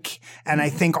like. And I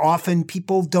think often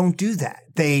people don't do that.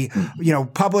 They,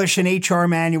 publish an HR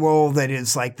manual that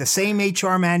is like the same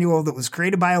HR manual that was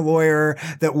created by a lawyer,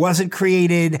 that wasn't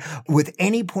created with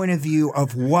any point of view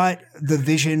of what the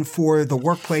vision for the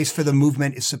workplace, for the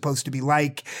movement is supposed to be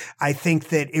like. I think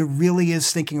that it really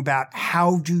is thinking about,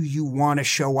 how do you want to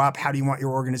show up? How do you want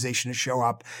your organization to show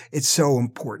up? It's so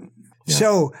important. Yeah.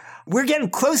 So we're getting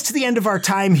close to the end of our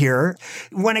time here.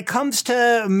 When it comes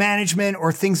to management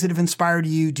or things that have inspired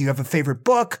you, do you have a favorite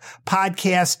book,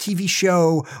 podcast, TV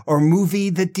show, or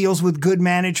movie that deals with good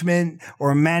management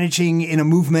or managing in a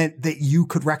movement that you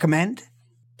could recommend?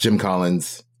 Jim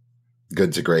Collins,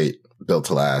 Good to Great, Built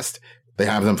to Last. They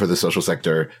have them for the social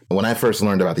sector. When I first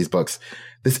learned about these books,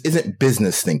 this isn't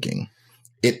business thinking.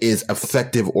 It is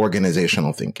effective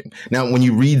organizational thinking. Now, when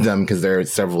you read them, because they're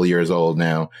several years old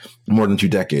now, more than 2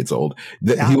 decades old,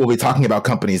 he will be talking about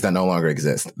companies that no longer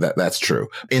exist. That's true.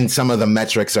 And some of the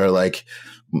metrics are like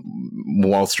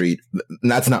Wall Street.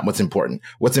 That's not what's important.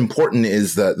 What's important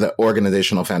is the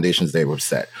organizational foundations they were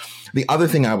set. The other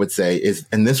thing I would say is,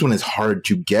 and this one is hard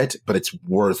to get, but it's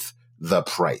worth the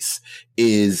price,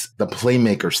 is the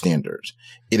Playmaker Standard.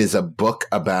 It is a book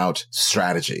about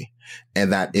strategy.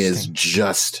 And that is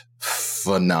just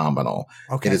phenomenal.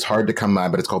 Okay. It is hard to come by,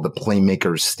 but it's called the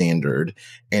Playmaker Standard.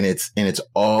 And it's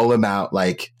all about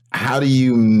like, how do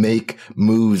you make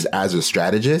moves as a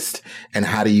strategist, and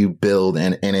how do you build?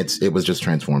 And it was just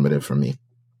transformative for me.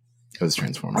 It was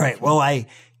transformative. All right. Well, I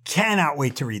cannot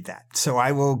wait to read that. So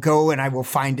I will go and I will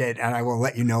find it, and I will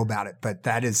let you know about it. But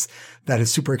that is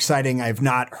super exciting. I've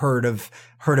not heard of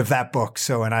that book.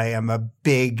 So, and I am a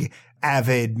big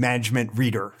avid management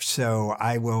reader. So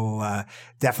I will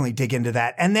definitely dig into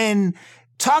that. And then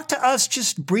talk to us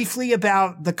just briefly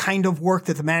about the kind of work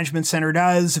that the Management Center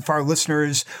does. If our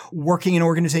listeners working in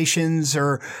organizations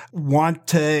or want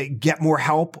to get more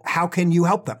help, how can you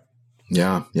help them?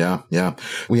 Yeah.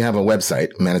 We have a website,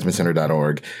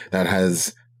 managementcenter.org, that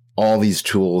has all these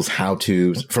tools,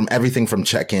 from everything from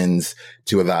check-ins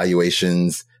to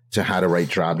evaluations to how to write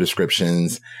job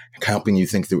descriptions, helping you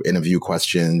think through interview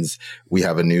questions. We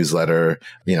have a newsletter,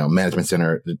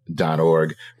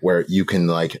 managementcenter.org, where you can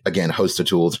host the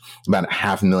tools. About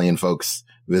 500,000 folks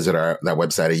visit that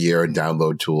website a year and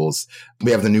download tools.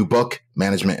 We have the new book,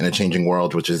 Management in a Changing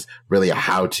World, which is really a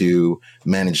how to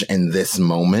manage in this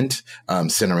moment,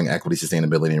 centering equity,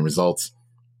 sustainability, and results.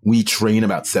 We train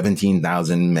about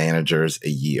 17,000 managers a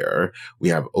year. We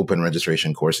have open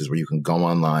registration courses where you can go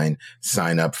online,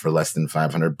 sign up for less than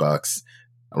 $500.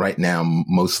 Right now,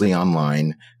 mostly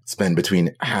online, spend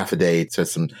between half a day to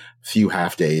some few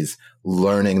half days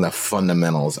learning the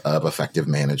fundamentals of effective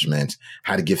management,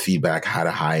 how to give feedback, how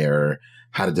to hire,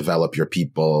 how to develop your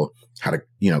people, how to,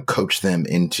 coach them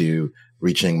into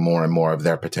reaching more and more of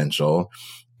their potential.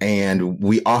 And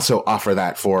we also offer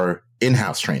that for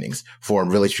in-house trainings for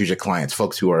really strategic clients,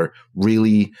 folks who are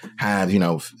really have,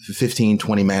 15,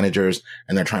 20 managers,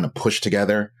 and they're trying to push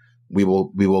together. we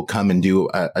will come and do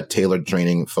a tailored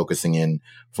training focusing in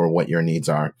for what your needs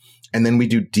are. And then we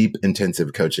do deep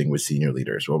intensive coaching with senior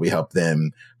leaders where we help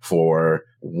them for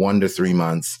 1 to 3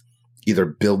 months, either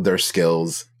build their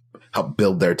skills, help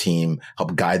build their team,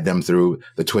 help guide them through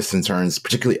the twists and turns,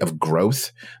 particularly of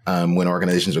growth. When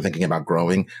organizations are thinking about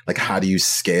growing, like how do you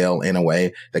scale in a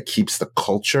way that keeps the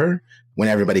culture when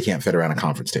everybody can't fit around a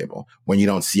conference table, when you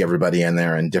don't see everybody in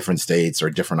there in different states or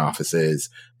different offices.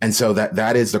 And so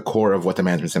that is the core of what the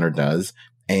Management Center does.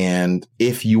 And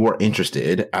if you are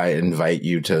interested, I invite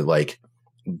you to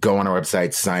go on our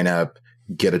website, sign up,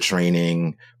 get a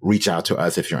training, reach out to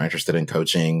us if you're interested in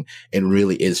coaching. It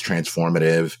really is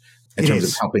transformative in terms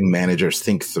of helping managers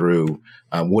think through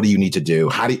what do you need to do?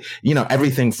 How do you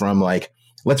everything from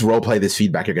let's role play this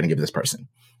feedback you're going to give this person,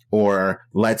 or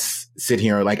let's sit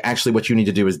here, actually what you need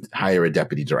to do is hire a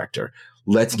deputy director.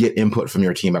 Let's get input from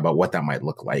your team about what that might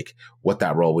look like, what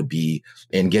that role would be,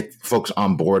 and get folks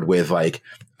on board with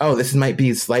oh, this might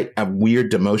be a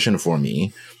weird demotion for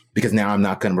me because now I'm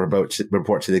not going to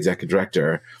report to the executive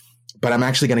director, but I'm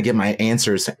actually going to get my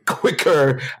answers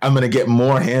quicker. I'm going to get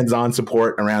more hands-on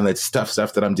support around the stuff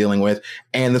that I'm dealing with.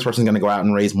 And this person's going to go out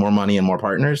and raise more money and more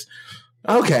partners.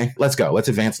 Okay, let's go. Let's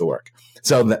advance the work.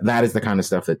 So that is the kind of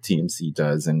stuff that TMC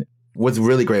does, and with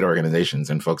really great organizations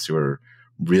and folks who are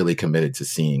really committed to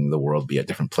seeing the world be a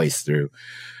different place through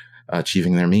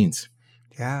achieving their means.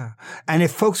 Yeah. And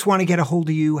if folks want to get a hold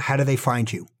of you, how do they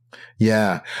find you?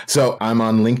 Yeah. So I'm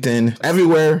on LinkedIn,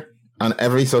 everywhere, on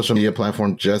every social media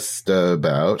platform, just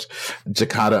about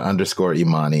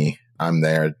Jakada_Imani. I'm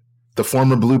there. The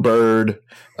former Bluebird,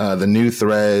 the new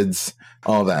Threads,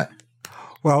 all that.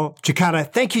 Well,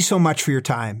 Jakada, thank you so much for your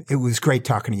time. It was great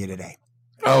talking to you today.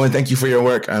 Oh, and thank you for your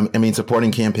work.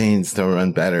 Supporting campaigns to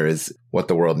run better is what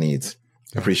the world needs.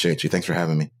 I appreciate you. Thanks for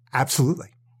having me. Absolutely.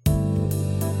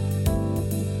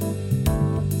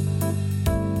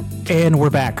 And we're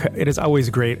back. It is always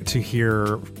great to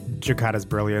hear Jakada's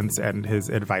brilliance and his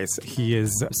advice. He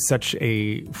is such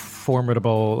a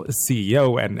formidable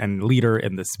CEO and leader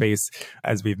in this space,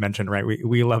 as we've mentioned, right?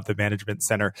 We love the Management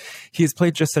Center. He has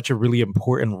played just such a really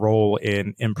important role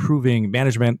in improving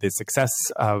management, the success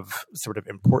of sort of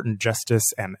important justice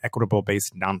and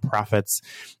equitable-based nonprofits.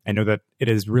 I know that it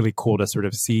is really cool to sort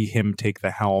of see him take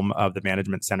the helm of the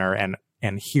Management Center and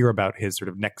hear about his sort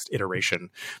of next iteration.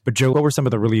 But Joe, what were some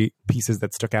of the really pieces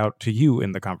that stuck out to you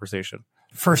in the conversation?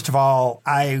 First of all,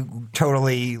 I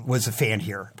totally was a fan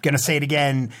here. I'm going to say it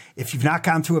again. If you've not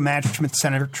gone through a Management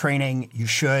Center training, you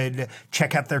should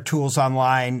check out their tools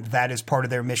online. That is part of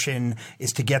their mission,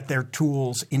 is to get their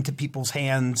tools into people's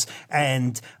hands.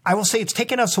 And I will say it's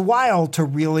taken us a while to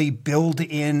really build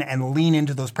in and lean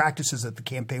into those practices at the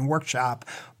campaign workshop.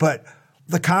 But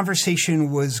the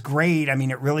conversation was great. I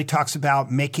mean, it really talks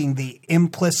about making the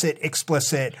implicit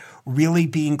explicit, really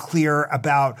being clear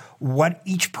about what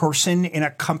each person in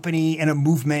a company, in a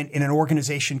movement, in an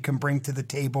organization can bring to the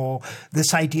table.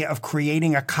 This idea of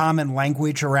creating a common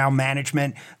language around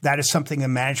management, that is something the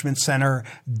Management Center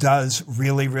does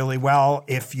really, really well.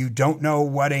 If you don't know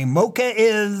what a MOCA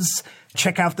is,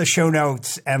 check out the show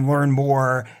notes and learn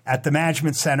more at the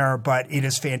Management Center, but it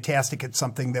is fantastic. It's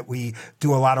something that we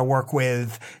do a lot of work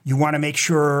with. You want to make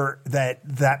sure that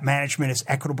management is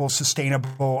equitable,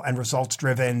 sustainable, and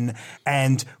results-driven,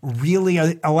 and really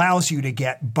allows you to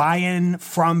get buy-in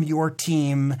from your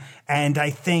team. And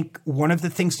I think one of the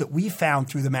things that we found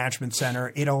through the Management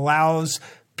Center, it allows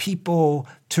people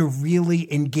to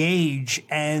really engage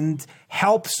and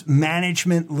helps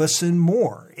management listen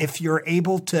more. If you're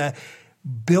able to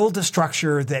build a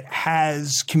structure that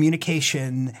has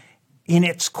communication in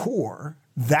its core,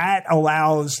 that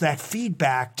allows that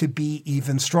feedback to be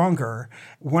even stronger.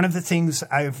 One of the things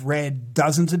I've read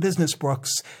dozens of business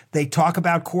books, they talk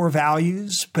about core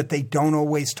values, but they don't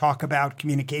always talk about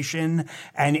communication.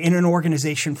 And in an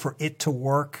organization, for it to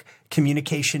work,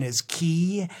 communication is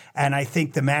key. And I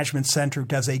think the Management Center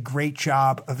does a great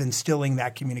job of instilling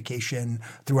that communication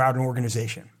throughout an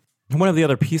organization. One of the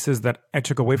other pieces that I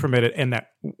took away from it, and that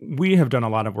we have done a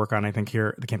lot of work on, I think,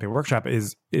 here at the Campaign Workshop,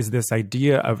 is this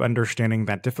idea of understanding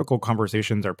that difficult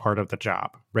conversations are part of the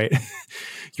job, right?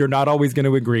 You're not always going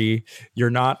to agree. You're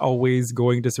not always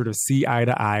going to sort of see eye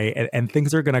to eye, and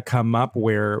things are going to come up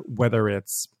where, whether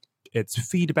it's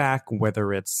feedback,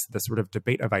 whether it's the sort of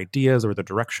debate of ideas or the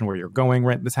direction where you're going,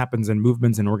 right? This happens in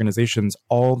movements and organizations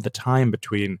all the time,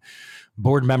 between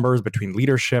board members, between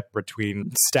leadership,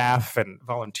 between staff and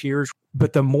volunteers.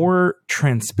 But the more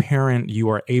transparent you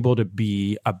are able to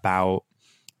be about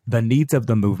the needs of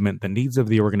the movement, the needs of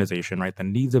the organization, right? The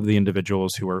needs of the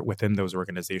individuals who are within those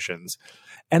organizations,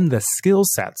 and the skill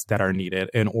sets that are needed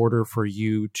in order for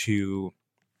you to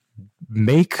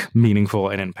make meaningful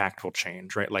and impactful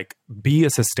change, right? Like be a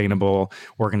sustainable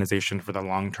organization for the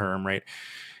long term, right?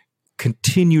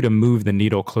 Continue to move the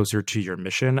needle closer to your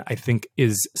mission, I think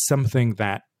is something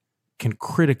that can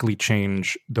critically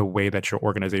change the way that your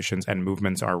organizations and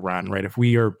movements are run, right? If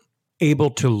we are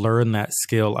able to learn that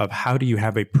skill of how do you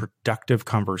have a productive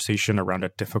conversation around a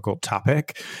difficult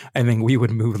topic, I think we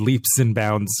would move leaps and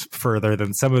bounds further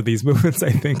than some of these movements,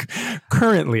 I think,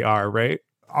 currently are, right?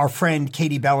 Our friend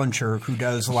Katie Bellinger, who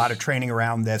does a lot of training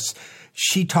around this,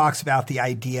 she talks about the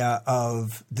idea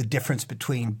of the difference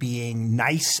between being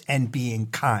nice and being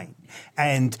kind.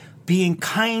 And being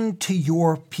kind to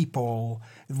your people,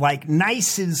 like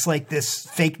nice is like this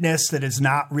fakeness that is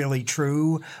not really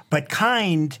true, but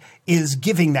kind is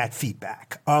giving that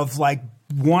feedback of like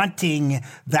wanting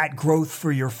that growth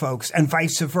for your folks, and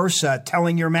vice versa,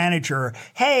 telling your manager,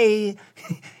 hey,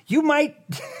 you might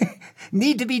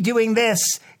need to be doing this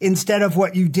instead of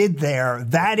what you did there.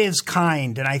 That is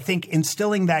kind. And I think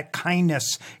instilling that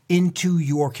kindness into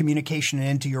your communication and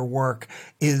into your work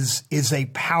is a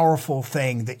powerful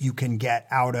thing that you can get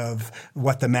out of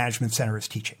what the Management Center is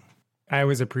teaching. I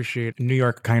always appreciate New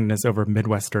York kindness over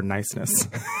Midwestern niceness.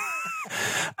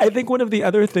 I think one of the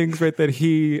other things, right, that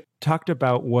he talked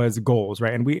about was goals,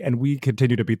 right? And we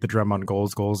continue to beat the drum on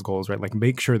goals, right? Like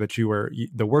make sure that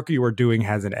the work you are doing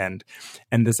has an end.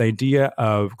 And this idea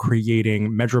of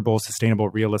creating measurable, sustainable,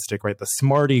 realistic, right? The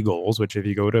SMARTY goals, which if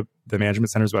you go to the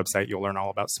Management Center's website, you'll learn all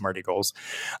about SMARTY goals,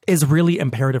 is really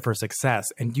imperative for success.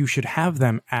 And you should have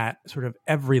them at sort of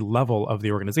every level of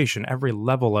the organization, every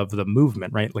level of the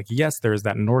movement, right? Like, yes, there's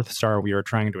that North Star we are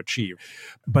trying to achieve,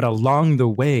 but along the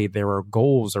way, there are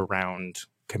goals around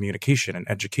communication and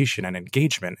education and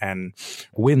engagement and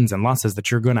wins and losses that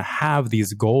you're going to have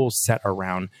these goals set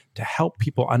around to help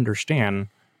people understand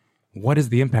what is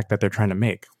the impact that they're trying to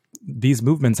make. These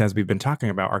movements, as we've been talking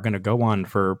about, are going to go on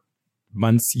for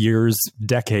months, years,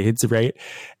 decades, right?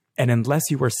 And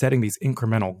unless you are setting these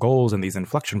incremental goals and these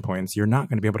inflection points, you're not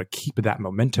going to be able to keep that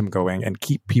momentum going and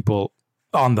keep people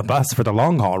on the bus for the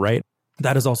long haul, right?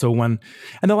 That is also one.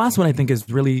 And the last one, I think, is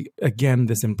really, again,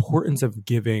 this importance of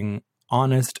giving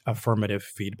honest, affirmative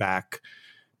feedback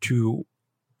to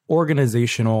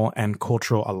organizational and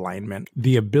cultural alignment.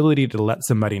 The ability to let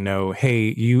somebody know,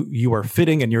 hey, you are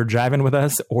fitting and you're jiving with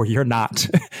us, or you're not,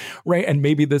 right? And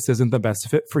maybe this isn't the best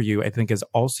fit for you, I think is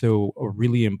also a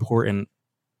really important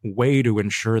way to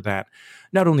ensure that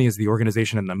not only is the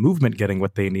organization and the movement getting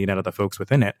what they need out of the folks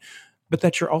within it, but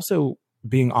that you're also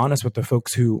being honest with the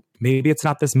folks who maybe it's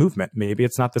not this movement, maybe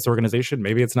it's not this organization,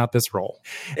 maybe it's not this role.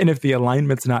 And if the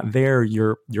alignment's not there,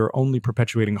 you're only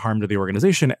perpetuating harm to the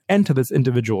organization and to this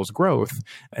individual's growth.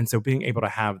 And so being able to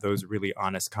have those really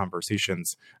honest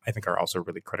conversations, I think, are also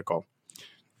really critical.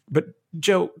 But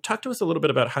Joe, talk to us a little bit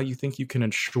about how you think you can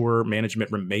ensure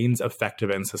management remains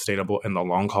effective and sustainable in the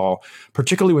long haul,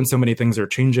 particularly when so many things are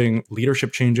changing,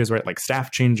 leadership changes, right? Like staff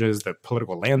changes, the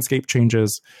political landscape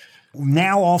changes.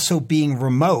 Now also being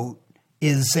remote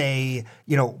is a,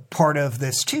 part of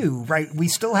this too, right? We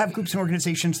still have groups and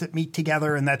organizations that meet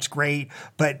together, and that's great,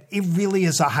 but it really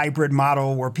is a hybrid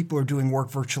model where people are doing work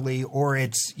virtually, or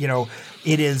it's,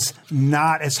 it is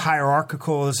not as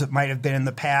hierarchical as it might have been in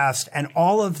the past. And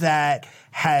all of that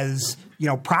has,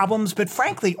 problems, but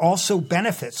frankly also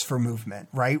benefits for movement,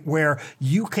 right? Where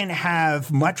you can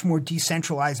have much more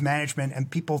decentralized management and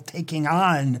people taking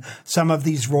on some of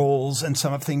these roles and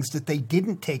some of things that they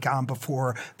didn't take on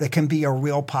before that can be a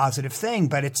real positive thing.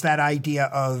 But it's that idea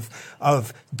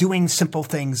of doing simple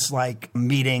things like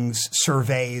meetings,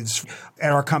 surveys.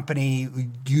 At our company, we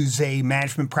use a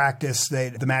management practice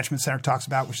that the Management Center talks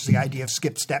about, which is the idea of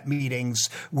skip step meetings,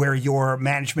 where your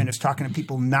management is talking to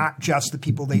people, not just the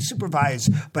people they supervise,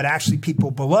 but actually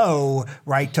people below,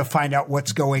 right, to find out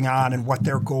what's going on and what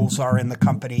their goals are in the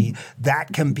company.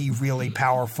 That can be really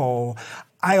powerful.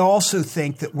 I also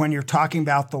think that when you're talking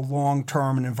about the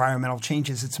long-term and environmental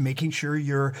changes, it's making sure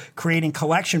you're creating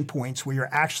collection points where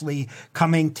you're actually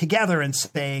coming together and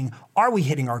saying, are we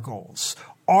hitting our goals?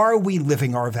 Are we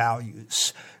living our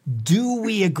values? Do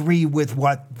we agree with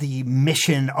what the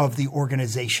mission of the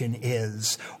organization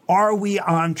is? Are we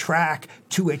on track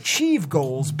to achieve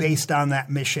goals based on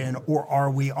that mission, or are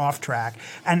we off track?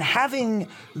 And having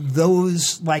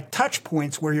those like touch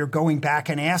points where you're going back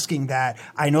and asking that,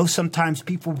 I know sometimes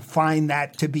people find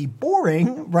that to be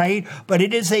boring, right? But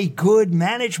it is a good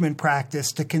management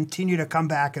practice to continue to come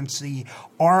back and see,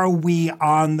 are we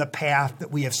on the path that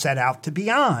we have set out to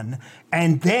be on?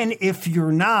 And then if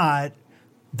you're not,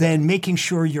 then making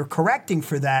sure you're correcting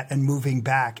for that and moving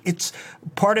back. It's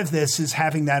part of this is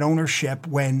having that ownership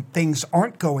when things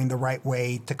aren't going the right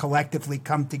way to collectively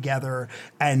come together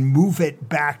and move it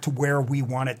back to where we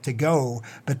want it to go.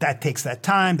 But that takes that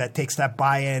time, that takes that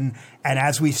buy-in. And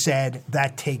as we said,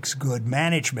 that takes good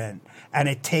management. And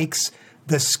it takes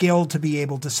the skill to be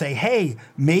able to say, hey,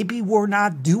 maybe we're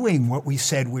not doing what we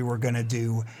said we were going to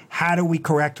do. How do we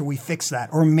correct or we fix that?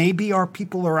 Or maybe our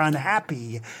people are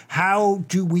unhappy. How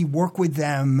do we work with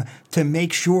them to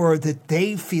make sure that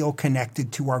they feel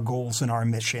connected to our goals and our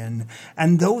mission?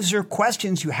 And those are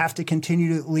questions you have to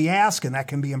continually ask. And that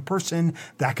can be in person.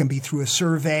 That can be through a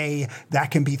survey.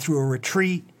 That can be through a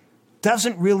retreat.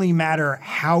 Doesn't really matter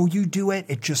how you do it.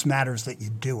 It just matters that you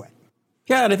do it.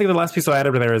 Yeah, and I think the last piece I'll add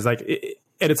over there is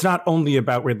and it's not only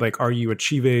about are you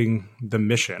achieving the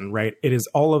mission, right? It is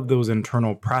all of those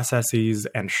internal processes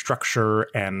and structure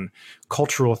and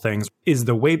cultural things. Is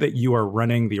the way that you are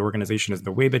running the organization, is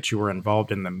the way that you are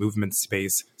involved in the movement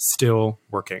space still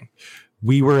working?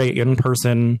 We were an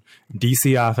in-person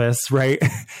DC office, right?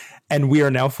 And we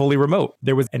are now fully remote.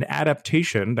 There was an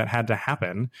adaptation that had to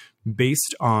happen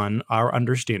based on our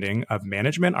understanding of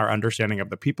management, our understanding of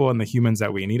the people and the humans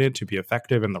that we needed to be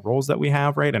effective in the roles that we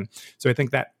have, right? And so I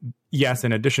think that, yes,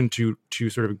 in addition to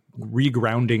sort of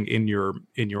regrounding in your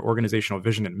organizational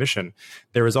vision and mission,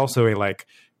 there is also a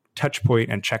touch point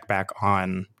and check back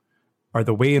on, are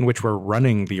the way in which we're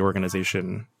running the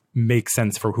organization make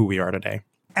sense for who we are today?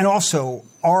 And also,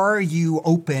 are you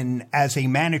open as a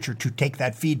manager to take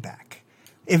that feedback?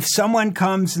 If someone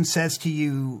comes and says to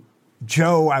you,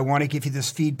 Joe, I want to give you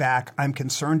this feedback, I'm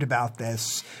concerned about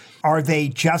this, are they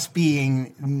just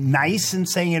being nice and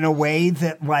saying it in a way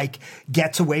that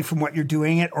gets away from what you're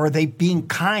doing it? Or are they being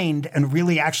kind and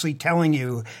really actually telling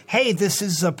you, hey, this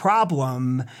is a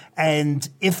problem? And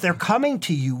if they're coming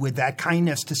to you with that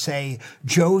kindness to say,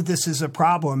 Joe, this is a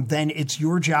problem, then it's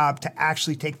your job to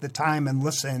actually take the time and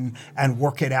listen and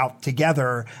work it out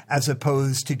together, as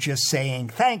opposed to just saying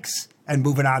thanks and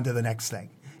moving on to the next thing.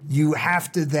 You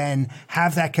have to then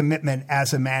have that commitment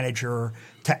as a manager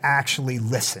to actually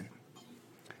listen.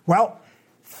 Well,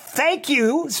 thank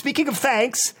you. Speaking of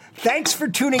thanks for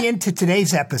tuning in to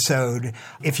today's episode.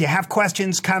 If you have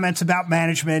questions, comments about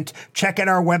management, check out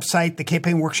our website,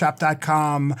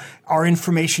 thecampaignworkshop.com. Our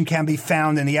information can be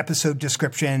found in the episode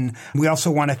description. We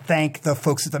also want to thank the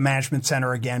folks at the Management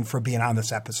Center again for being on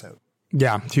this episode.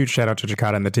 Yeah, huge shout out to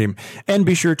Jakada and the team. And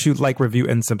be sure to review,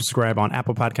 and subscribe on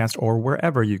Apple Podcasts or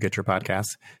wherever you get your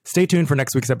podcasts. Stay tuned for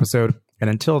next week's episode. And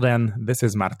until then, this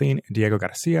is Martin Diego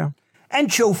Garcia and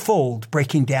Joe Fold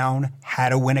breaking down how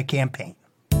to win a campaign.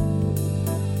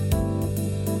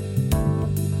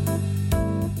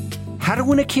 How to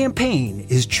Win a Campaign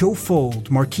is Joe Fold,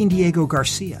 Martin Diego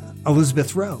Garcia,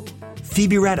 Elizabeth Rowe,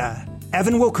 Phoebe Retta,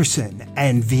 Evan Wilkerson,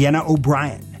 and Vienna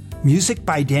O'Brien. Music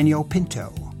by Danielle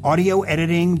Pinto. Audio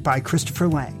editing by Christopher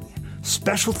Lang.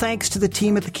 Special thanks to the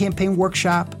team at the Campaign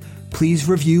Workshop. Please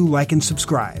review, like, and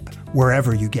subscribe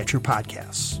wherever you get your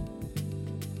podcasts.